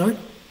 Should we start?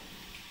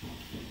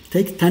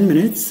 Take 10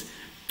 minutes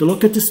to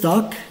look at the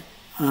stock.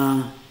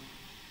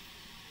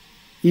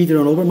 Either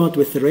on Obermatt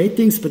with the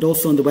ratings, but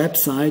also on the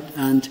website,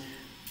 and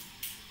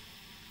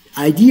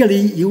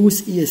ideally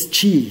use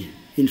ESG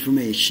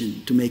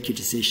information to make your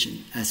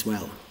decision as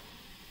well.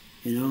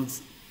 You know,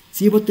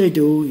 see what they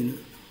do, you know,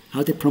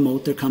 how they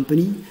promote their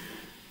company,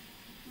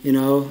 you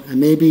know, and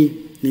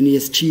maybe an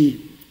ESG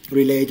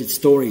related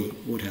story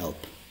would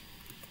help.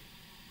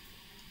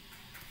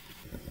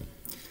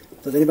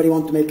 Does anybody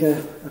want to make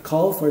a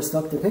call for a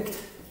stock they picked?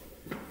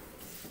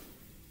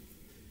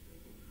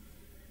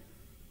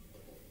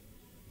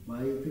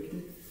 Why you picked it?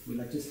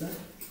 noticed that.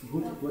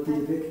 What did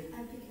you pick?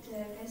 I picked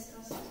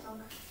Vestas stock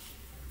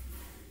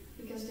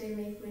because they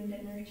make wind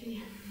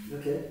energy.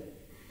 Okay.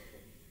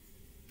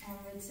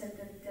 It said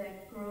that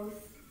the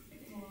growth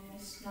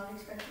is not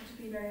expected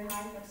to be very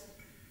high, but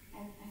I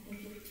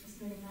think it was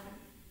doing that.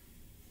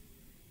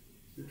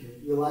 Okay,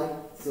 you like,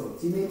 so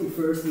you make the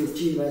first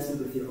ESG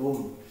investment with your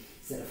own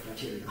set of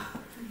criteria.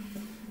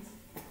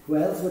 Who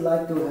else would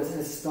like to, has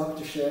a stock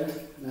to share,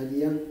 an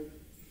idea?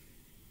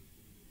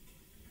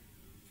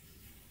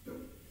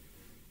 Would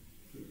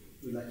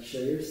you like to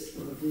share yours?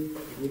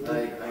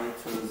 I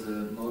chose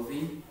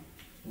Movi.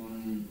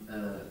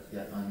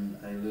 And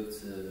I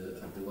looked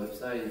at the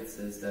website. It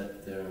says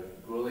that they're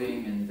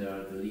growing and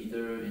they're the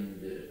leader in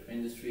the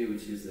industry,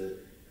 which is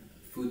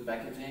food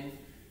packaging,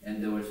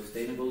 and they were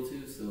sustainable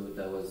too, so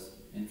that was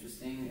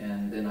interesting.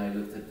 And then I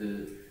looked at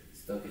the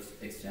stock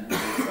exchange, the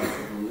stock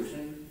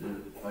evolution,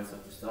 the price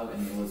of the stock,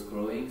 and it was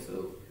growing,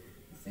 so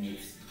I think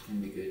it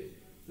can be good.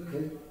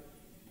 Okay.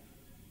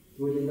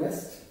 Would you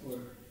invest? Or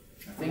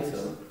I think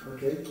so.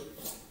 Okay.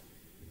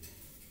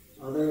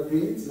 Other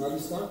opinions? Another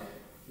stock?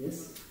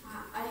 Yes?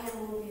 I have a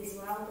movie as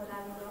well, but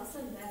I would also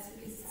invest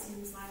because it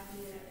seems like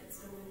it's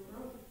going to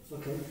grow.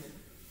 Okay.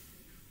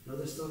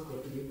 Another stock?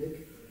 What did you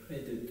pick? I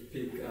did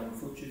pick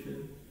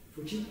Fujifilm.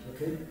 Fuji?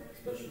 Okay.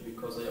 Especially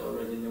because I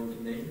already know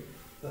the name.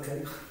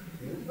 Okay.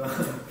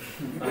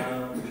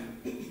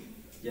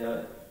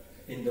 Yeah,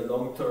 in the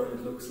long term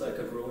it looks like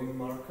a growing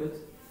market,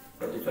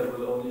 but if I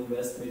will only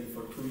invest maybe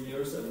for 2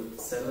 years, I would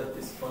sell at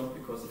this point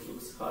because it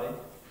looks high.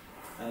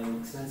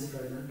 And expensive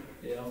right now?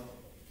 Yeah,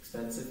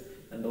 expensive.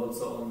 And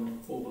also on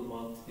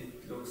Obermatt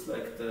it looks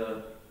like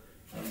the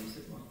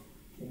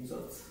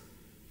Umsatz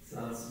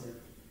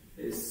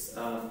is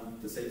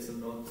the sales are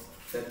not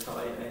that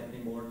high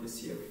anymore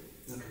this year.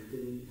 Okay,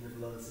 didn't have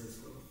a lot of sales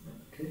growth.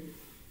 Okay.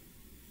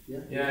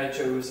 Yeah. Yeah, I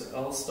chose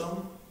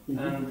Alstom,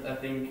 and I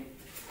think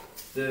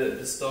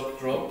the stock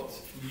dropped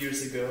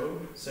years ago,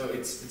 so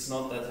it's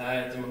not that high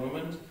at the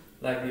moment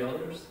like the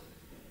others,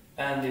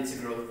 and it's a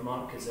growth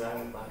market, so I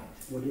would buy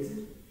it. What is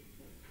it?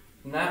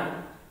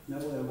 Now? No,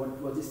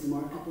 what is the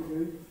market we're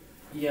doing?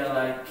 Yeah,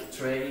 like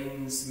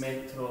trains,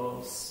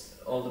 metros,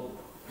 all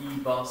the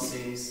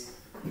e-buses,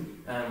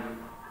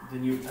 the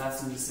new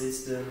passenger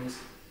systems.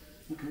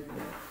 Okay.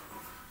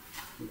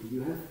 What do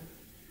you have?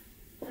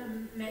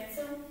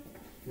 Mezzo.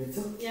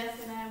 Mezzo? Yes,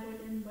 and I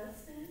would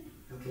invest in it.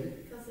 Okay.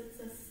 Because it's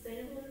a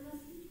sustainable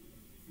investment.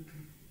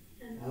 Okay.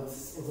 And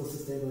Also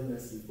sustainable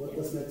investment. What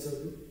does Mezzo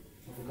do?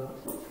 I forgot.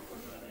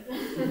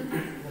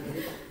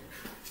 Okay.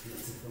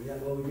 Yeah,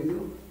 what we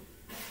do?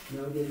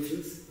 No, you didn't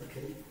choose?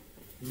 Okay.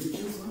 Did you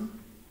choose one?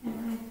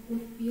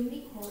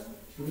 Unicorn.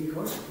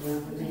 Unicorn?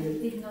 Yeah, I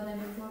didn't know them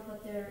before, but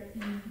they're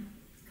in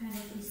kind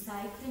of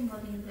recycling,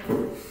 but in the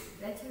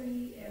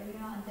battery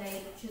area, and they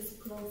just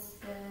closed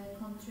the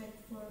contract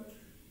for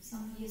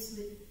some years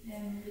with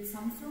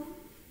Samsung,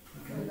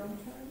 for a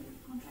long-term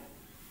contract.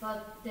 But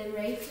the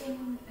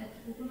rating at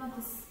Obermatt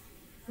is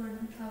for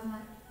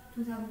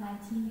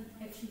 2019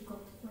 it actually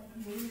got quite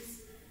worse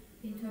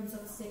in terms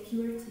of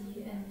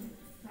security, and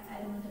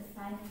I don't know, the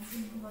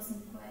financing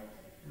wasn't quite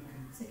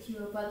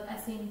secure, but I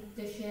think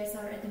the shares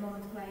are at the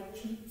moment quite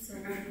cheap, so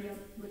maybe I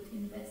would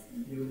invest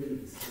in it. You would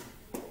invest.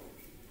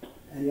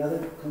 Any other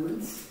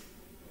comments?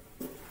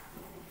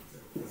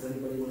 Does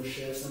anybody want to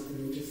share something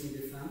interesting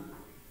they found?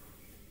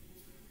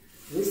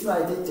 The reason why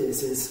I did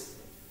this is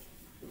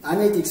I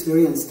made the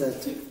experience that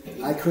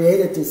I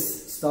created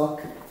this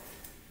stock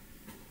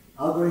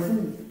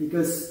algorithm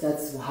because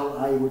that's how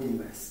I would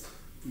invest.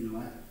 You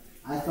know,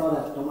 I thought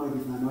I don't want to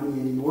give my money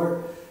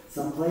anymore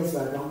some place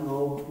where I don't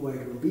know where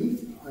it will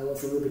be. I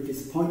was a little bit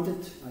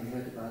disappointed. I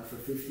had about for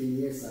 15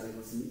 years I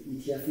was an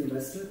ETF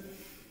investor.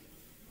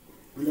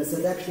 And I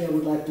said, actually, I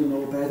would like to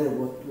know better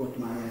what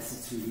my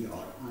assets really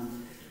are. And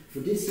for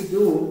this to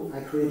do,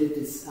 I created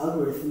this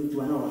algorithm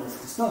to analyze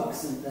the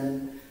stocks and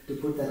then to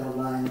put that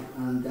online.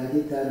 And I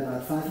did that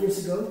about 5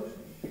 years ago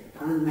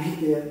and made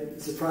the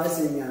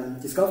surprising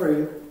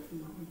discovery,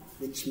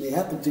 which may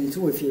happen to you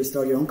too if you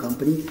start your own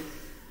company,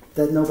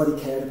 that nobody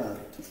cared about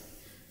it.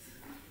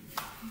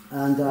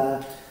 And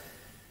I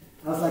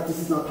was like, this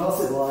is not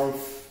possible.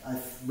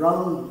 I've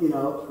run,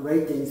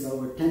 ratings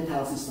over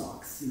 10,000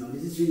 stocks.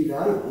 This is really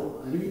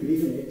valuable. I really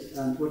believe in it.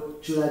 And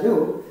what should I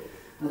do?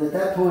 And at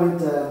that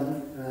point,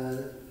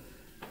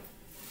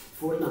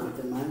 Fortnite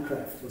and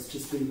Minecraft was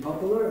just really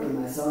popular, and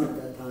my son at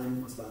that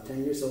time was about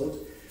 10 years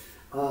old.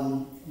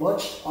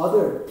 Watched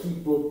other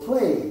people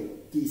play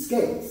these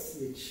games,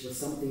 which was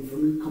something for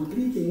me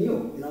completely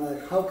new.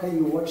 Like how can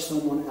you watch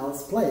someone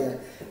else play? I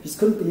just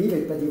couldn't believe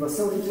it, but he was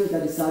so into it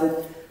that I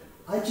decided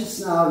I just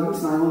now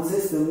use my own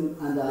system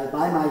and I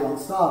buy my own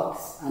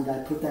stocks and I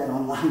put that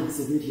online as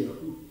a video.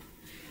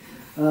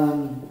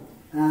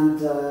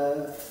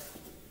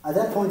 At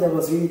that point I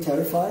was really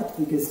terrified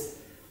because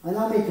I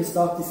now make a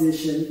stock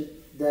decision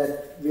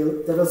there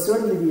will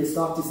certainly be a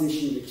stock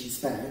decision which is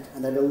bad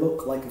and I will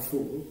look like a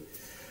fool.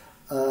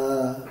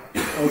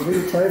 I was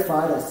really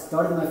terrified. I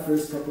started my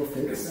first couple of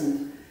picks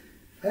and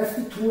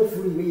after 2 or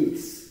 3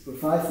 weeks, or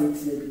 5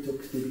 weeks, maybe it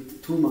took maybe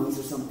 2 months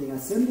or something, I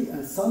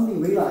suddenly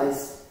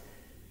realized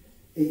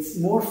it's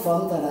more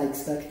fun than I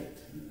expected.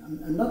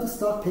 I'm not a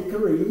stock picker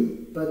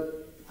really,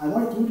 but I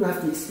wanted you to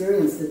have the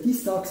experience that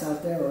these stocks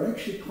out there are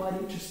actually quite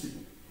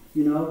interesting.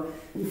 You know,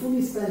 we've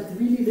only spent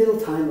really little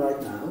time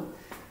right now.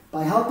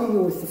 By helping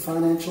you with the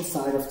financial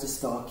side of the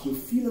stock, you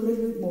feel a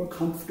little bit more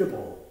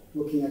comfortable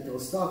looking at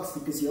those stocks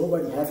because you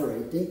already have a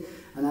rating,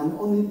 and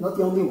I'm not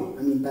the only one.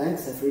 I mean,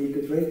 banks have really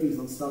good ratings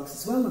on stocks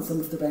as well, and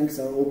some of the banks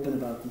are open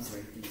about these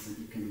ratings, and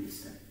you can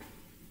use them.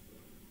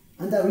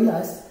 And I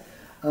realized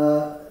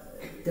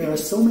there are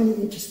so many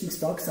interesting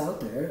stocks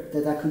out there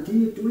that I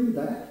continue doing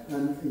that,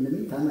 and in the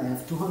meantime I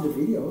have 200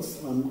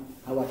 videos on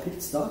how I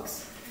picked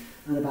stocks,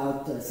 and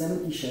about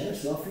 70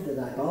 shares roughly that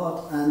I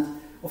bought, and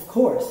of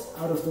course,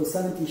 out of those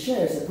 70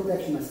 shares, I put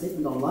actually my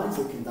statement online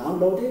so you can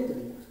download it.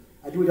 And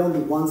I do it only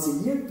once a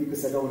year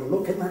because I don't want to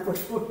look at my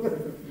portfolio.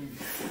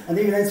 And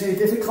even then it's really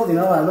difficult, you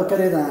know, I look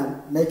at it and I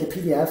make a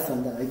PDF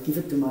and I give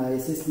it to my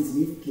assistants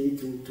immediately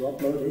to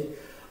upload it.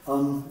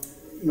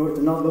 In order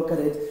to not look at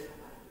it,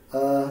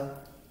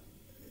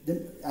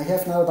 I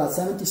have now about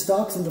 70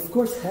 stocks, and of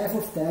course half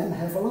of them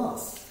have a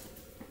loss.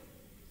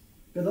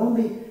 But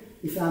only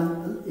if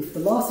the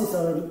losses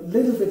are a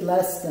little bit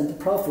less than the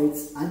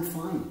profits, I'm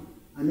fine.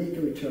 I make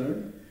a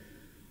return,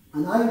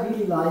 and I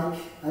really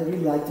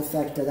like the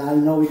fact that I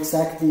know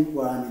exactly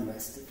where I'm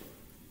invested.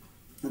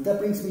 And that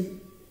brings me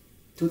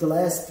to the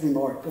last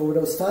remark. Over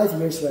those 5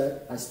 years where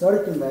I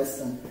started to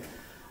invest, and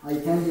I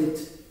attended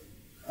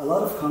a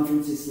lot of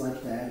conferences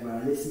like that, where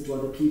I listened to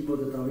other people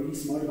that are really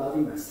smart about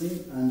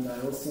investing, and I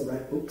also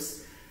read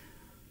books.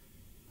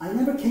 I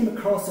never came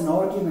across an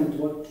argument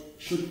what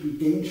should be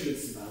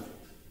dangerous about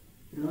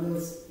it. You know,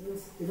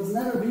 it was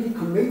never really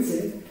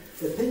convincing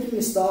that picking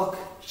a stock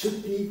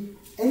should be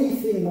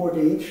anything more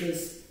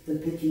dangerous than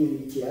picking an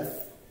ETF,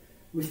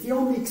 with the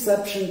only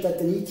exception that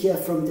an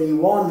ETF from day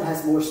one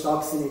has more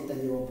stocks in it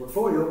than your own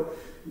portfolio.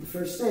 On the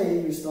first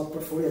day, your stock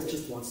portfolio has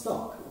just one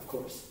stock, of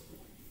course.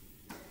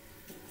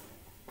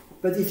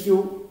 But if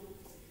you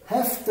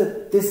have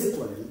the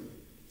discipline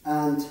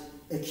and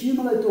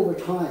accumulate over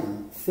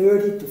time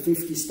 30 to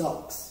 50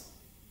 stocks,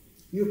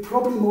 you're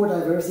probably more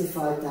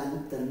diversified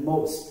than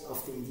most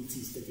of the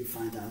indices that you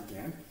find out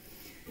there,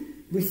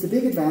 with the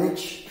big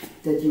advantage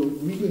that you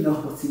really know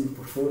what's in your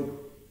portfolio.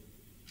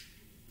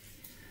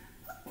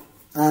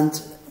 And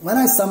when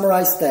I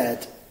summarize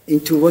that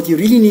into what you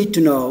really need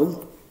to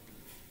know,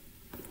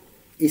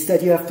 is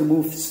that you have to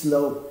move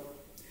slow.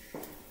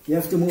 You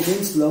have to move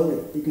in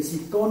slowly, because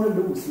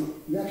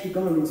you're actually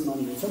gonna lose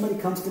money. When somebody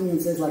comes to me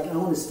and says, like, I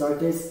want to start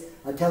this,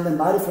 I tell them,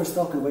 buy the first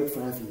stock and wait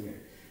for half a year.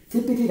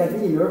 Typically, they get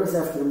really nervous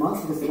after a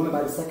month because they want to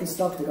buy the second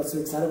stock. They got so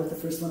excited with the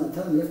first one. I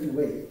tell them, you have to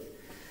wait.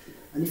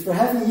 And if for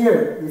half a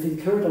year you've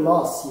incurred a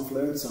loss, you've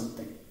learned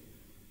something.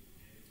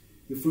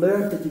 You've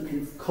learned that you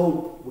can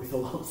cope with a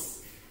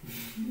loss.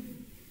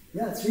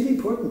 Yeah, it's really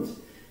important.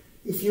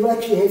 If you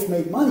actually have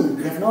made money,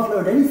 you have not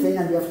learned anything,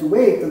 and you have to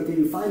wait until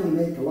you finally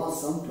make a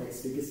loss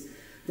someplace, because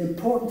the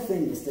important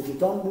thing is that you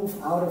don't move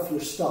out of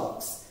your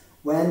stocks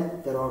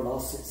when there are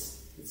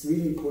losses. It's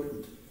really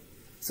important.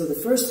 So the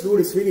first rule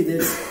is really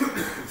this: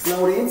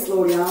 slowly in,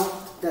 slowly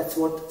out. That's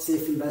what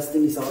safe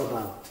investing is all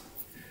about.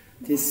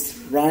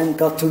 This rhyme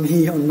got to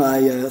me on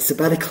my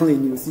sabbatical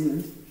in New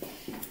Zealand.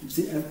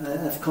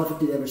 I've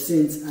covered it ever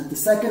since. And the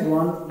second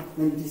one,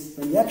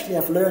 when you actually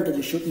have learned that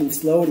you should move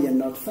slowly and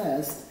not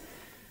fast,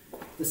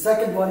 the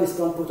second one is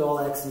don't put all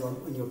eggs in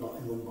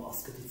one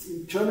basket. It's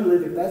in German a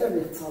little bit better,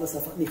 nicht alles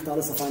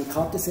auf eine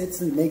Karte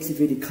setzen. It makes it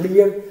really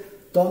clear.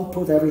 Don't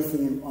put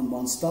everything on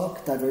one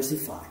stock,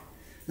 diversify.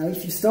 Now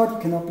if you start, you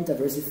cannot be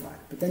diversified.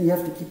 But then you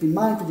have to keep in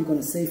mind that you're going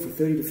to save for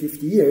 30 to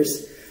 50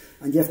 years,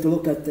 and you have to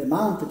look at the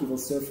amount that you will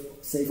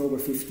save over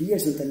 50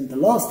 years, and then the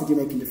loss that you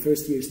make in the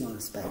first year is not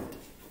as bad.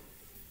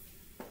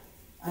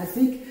 I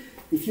think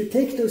if you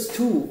take those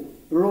two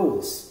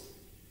rules,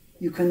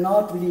 you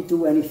cannot really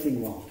do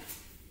anything wrong.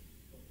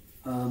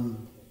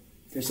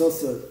 There's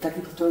also a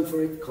technical term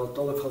for it called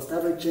dollar cost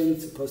averaging.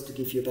 It's supposed to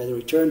give you a better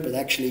return, but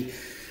actually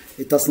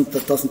that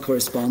doesn't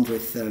correspond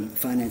with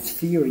finance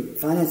theory.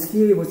 Finance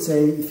theory would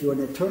say if you're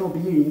an eternal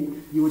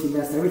being, you would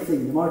invest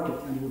everything in the market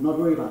and you would not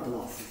worry about the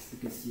losses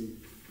because you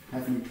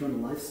have an eternal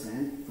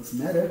lifespan. It doesn't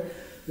matter.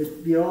 But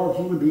we're all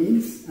human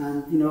beings,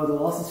 and the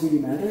losses really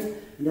matter.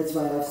 And that's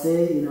why I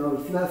say,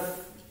 if you have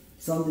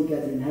somebody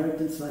get an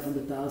inheritance,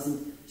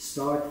 500,000,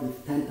 start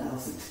with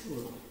 10,000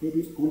 or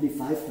maybe only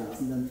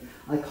 5,000. And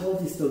I call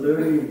this the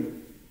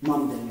learning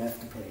money that you have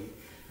to pay.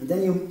 And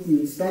then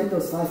you spend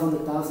those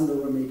 500,000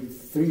 over maybe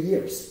 3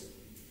 years.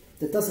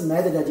 That doesn't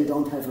matter that you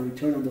don't have a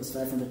return on those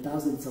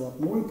 500,000. It's a lot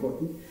more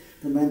important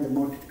than when the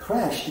market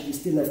crashed that you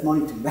still have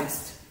money to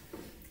invest.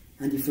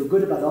 And you feel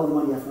good about all the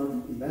money you have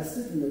not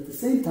invested. And at the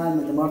same time,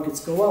 when the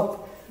markets go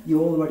up,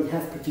 you already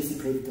have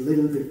participated a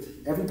little bit.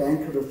 Every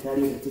banker will tell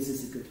you that this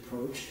is a good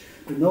approach.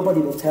 But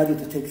nobody will tell you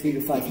to take 3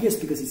 to 5 years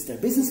because it's their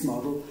business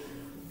model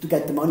to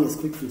get the money as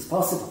quickly as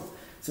possible.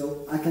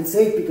 So I can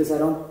say it because I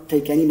don't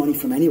take any money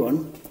from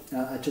anyone.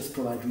 I just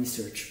provide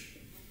research.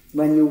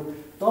 When you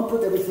don't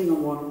put everything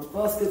on one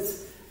basket,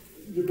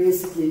 you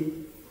basically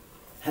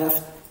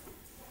have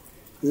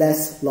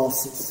less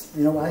losses.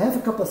 You know, I have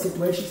a couple of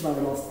situations where I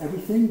lost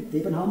everything.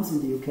 Debenhams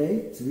in the UK,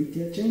 it's a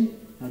retail chain,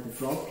 had a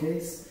fraud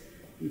case,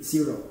 it's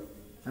 0.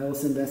 I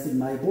also invested in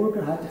my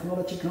burger, high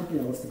technology company,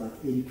 I lost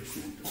about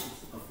 80%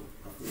 of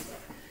this.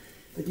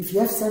 But if you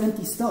have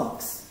 70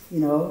 stocks, you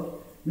know,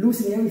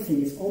 losing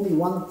everything is only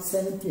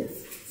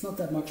 1/70th. It's not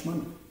that much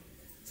money.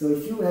 So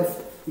if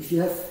you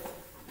have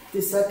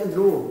this second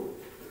rule,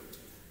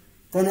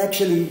 then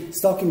actually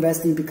stock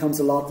investing becomes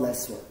a lot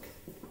less work.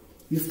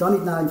 You've done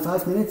it now in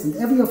 5 minutes, and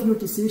every of your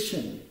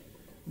decision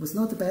was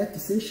not a bad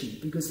decision,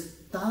 because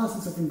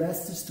thousands of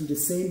investors do the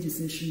same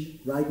decision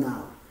right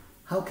now.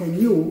 How can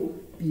you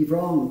be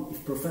wrong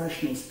if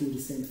professionals do the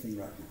same thing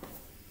right now?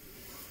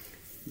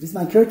 This is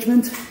my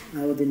encouragement.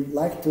 I would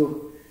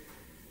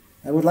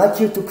like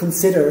you to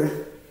consider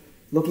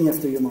looking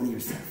after your money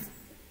yourself.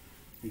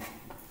 Thank you.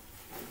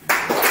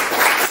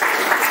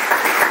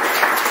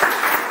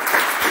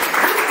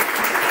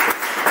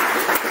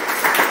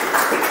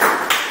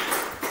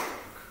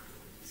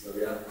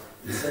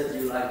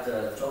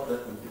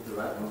 Chocolate and put the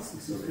right ones,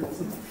 so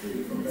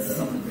from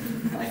there on,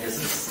 I guess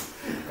it's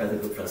quite a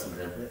good present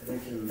there.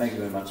 Thank you. Thank you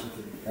very much.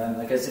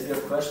 I guess if you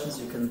have questions,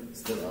 you can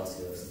still ask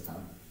you some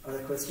time. Other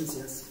questions?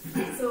 Yes.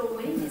 So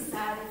when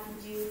decided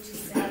you to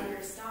sell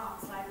your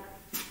stocks?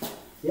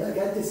 Yeah, I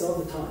get this all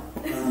the time.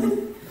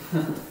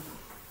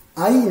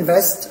 I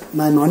invest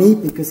my money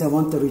because I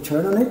want a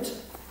return on it,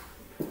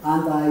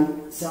 and I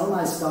sell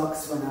my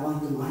stocks when I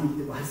want the money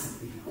to buy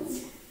something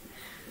else.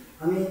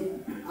 I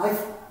mean, I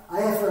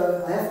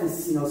have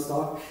this, you know,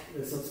 stock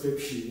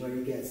subscription where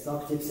you get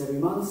stock tips every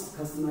month,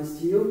 customized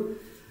to you.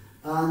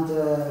 And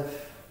a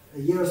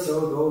year or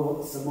so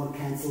ago, someone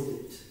cancelled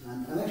it,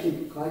 and I'm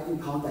actually quite in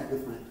contact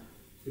with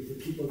the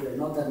people there.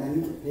 Not that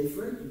many to pay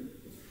for it.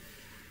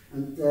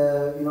 And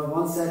you know,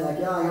 one said like,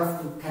 yeah, I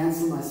have to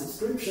cancel my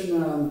subscription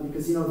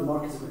because you know the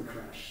markets are going to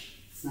crash.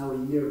 It's now a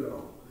year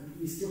ago, and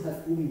we still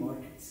have booming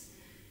markets.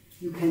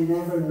 You can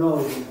never know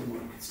when the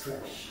markets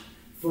crash.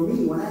 For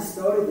me, when I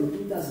started in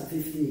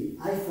 2015,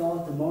 I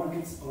thought the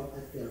markets are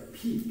at their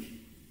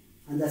peak,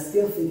 and I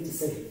still think the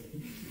same.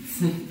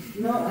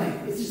 You know,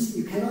 it's just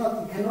you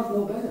cannot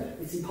know better.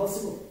 It's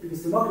impossible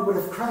because the market would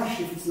have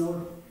crashed if it's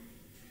not.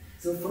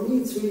 So for me,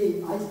 it's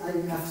really I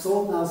have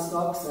sold now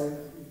stocks. I'm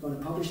going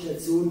to publish that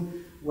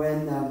soon.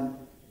 When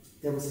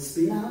there was a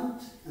spin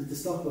out and the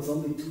stock was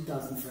only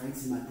 2,000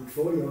 francs in my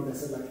portfolio, and I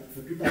said like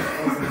for 2,000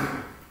 francs,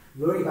 I'm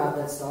worried about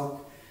that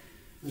stock.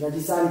 And I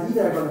decided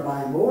either I'm going to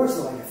buy more,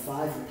 so I have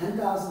 5,000 or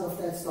 10,000 of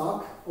that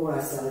stock, or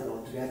I sell it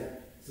all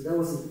together. So that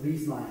was the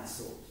reason why I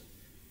sold.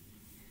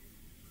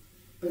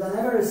 But I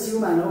never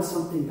assume I know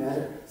something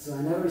better. So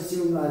I never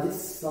assume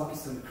this stock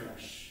is going to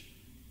crash.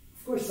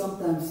 Of course,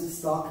 sometimes this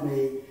stock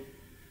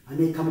I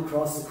may come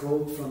across a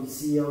quote from the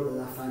CEO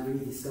that I find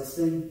really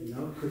disgusting, you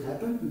know, could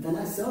happen, and then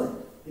I sell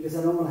it, because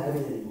I don't want to have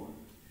it anymore.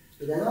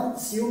 But I don't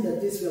assume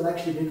that this will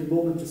actually be the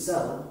moment to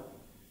sell,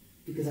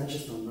 because I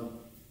just don't know.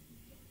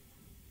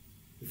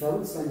 If I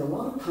would spend a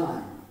lot of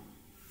time,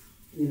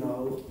 you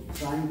know,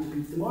 trying to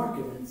beat the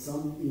market, and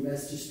some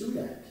investors do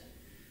that,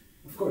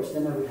 of course,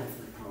 then I would have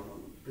that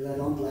problem. But I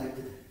don't like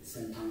to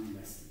spend time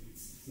investing.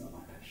 It's not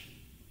my passion.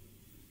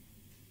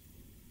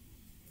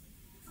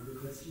 Other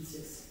questions?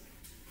 Yes?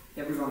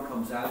 Everyone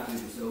comes out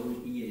with his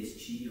own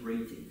ESG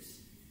ratings.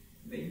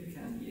 When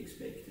can we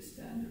expect a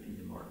standard in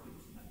the market,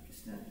 like a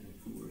Standard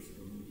 & Poor's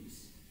or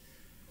Moody's?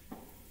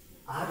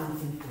 I don't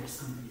think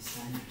there's going to be a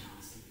standard,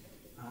 honestly.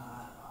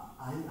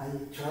 I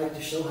tried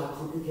to show how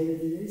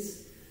complicated it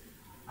is.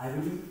 I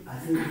think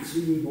it's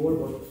really more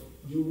what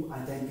you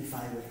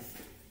identify with.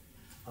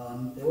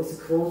 There was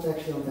a quote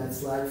actually on that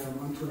slide from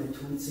Antoinette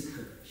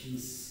Hunziker. She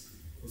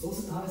was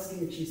also tasking,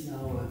 and she's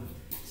now a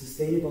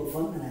sustainable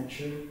fund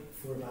manager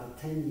for about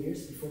 10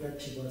 years. Before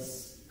that she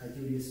was at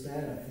Julius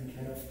Baer, I think,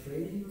 head of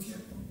trading or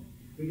something.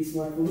 Really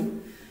smart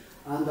woman.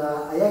 And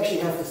I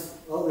actually have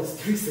all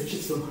this research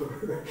from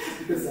her,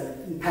 because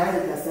in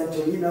panic I sent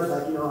her an email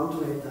like, you know,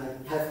 Antoinette,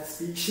 I have a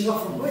speech, you know,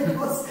 from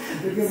Oikos,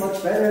 but you're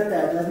much better at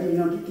that, let me, you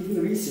know, give me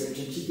research.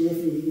 And she gave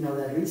me, you know,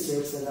 that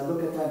research, and I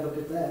look at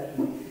that.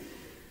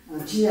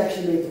 And she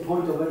actually made the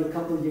point already a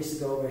couple of years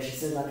ago where she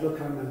said like, look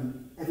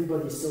Hermann,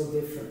 everybody's so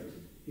different.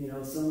 You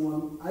know,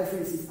 for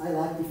instance, I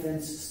like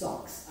defense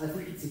stocks. I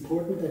think it's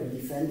important that we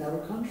defend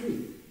our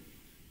country.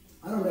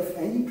 I don't have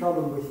any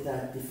problem with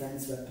that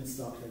defense weapon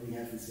stock that we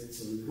have in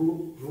Switzerland,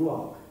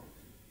 RUAG.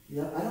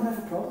 You know, I don't have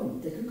a problem.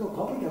 They could go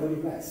public, I would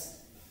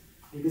invest.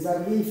 Because I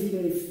believe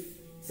even if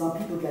some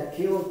people get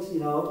killed,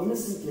 you know,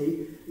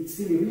 innocently, it's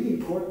still really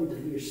important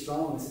that we are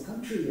strong as a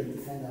country and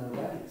defend our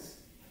values.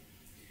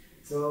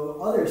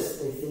 So others,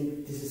 they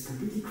think this is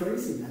completely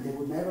crazy and they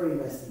would never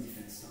invest in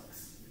defense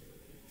stocks.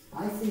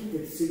 I think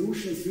the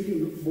solution is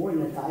really more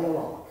in a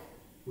dialogue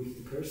with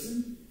the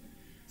person,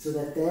 so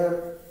that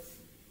their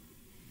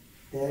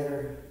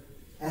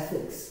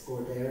ethics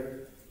or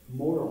their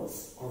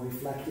morals are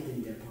reflected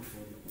in their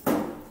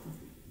portfolio.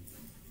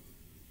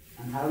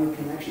 And how you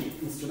can actually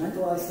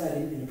instrumentalize that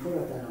in a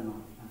product, I don't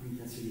know. I mean,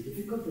 that's really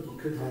difficult, but it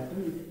could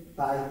happen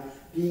by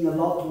being a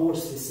lot more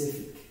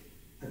specific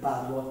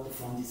about what the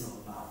fund is all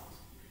about.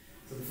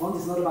 So the fund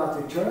is not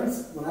about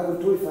returns. What I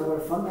would do if I were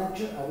a fund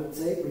manager, I would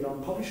say we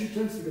don't publish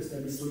returns because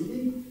they're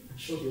misleading. I'll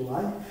show you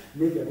why.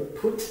 Maybe I would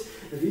put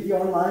a video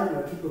online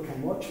where people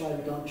can watch why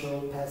we don't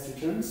show past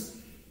returns.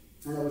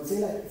 And I would say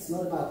that it's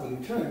not about the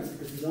returns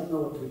because we don't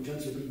know what the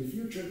returns will be in the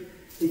future.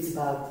 It's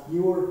about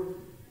your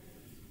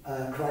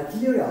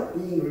criteria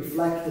being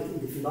reflected in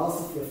the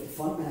philosophy of the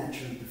fund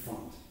manager and the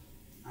fund.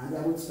 And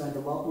I would spend a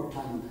lot more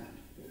time on that.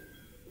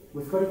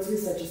 With Credit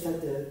Suisse, I just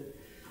had the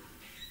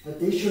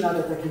issue now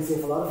that I can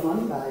save a lot of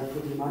money by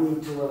putting money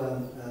into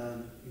a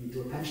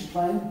pension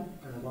plan,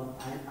 one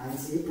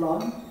 1A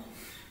plan.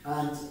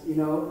 And you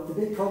know, the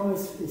big problem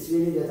is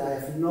really that I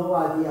have no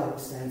idea who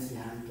stands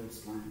behind those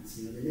plans.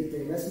 You know, they make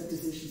their investment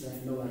decisions, I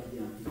have no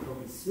idea. They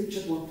probably switch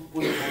at one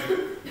point in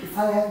time. If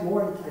I had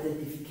more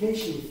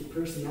identification with the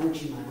person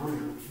managing my money,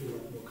 I would feel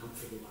more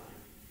comfortable about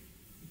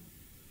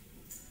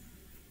it.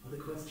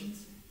 Other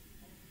questions?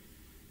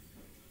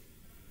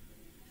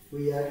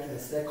 We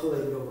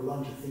speculated over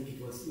lunch. I think it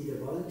was either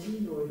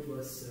Valentin or it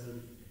was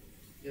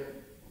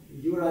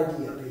your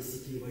idea,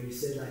 basically, where you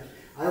said, like,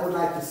 I would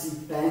like to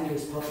see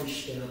bankers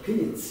publish their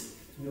opinions,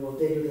 you know, what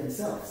they do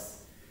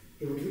themselves.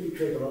 It would really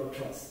create a lot of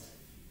trust.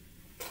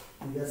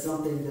 And that's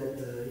something that,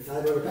 if I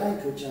were a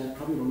bank, which I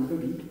probably will never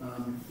be,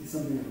 it's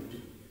something I would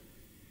do.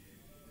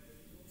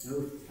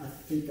 I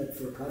think that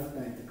for a private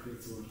bank, that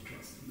creates a lot of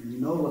trust. When you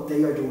know what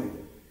they are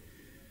doing.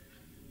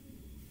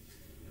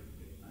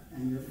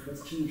 Any other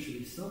questions? Should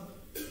we stop?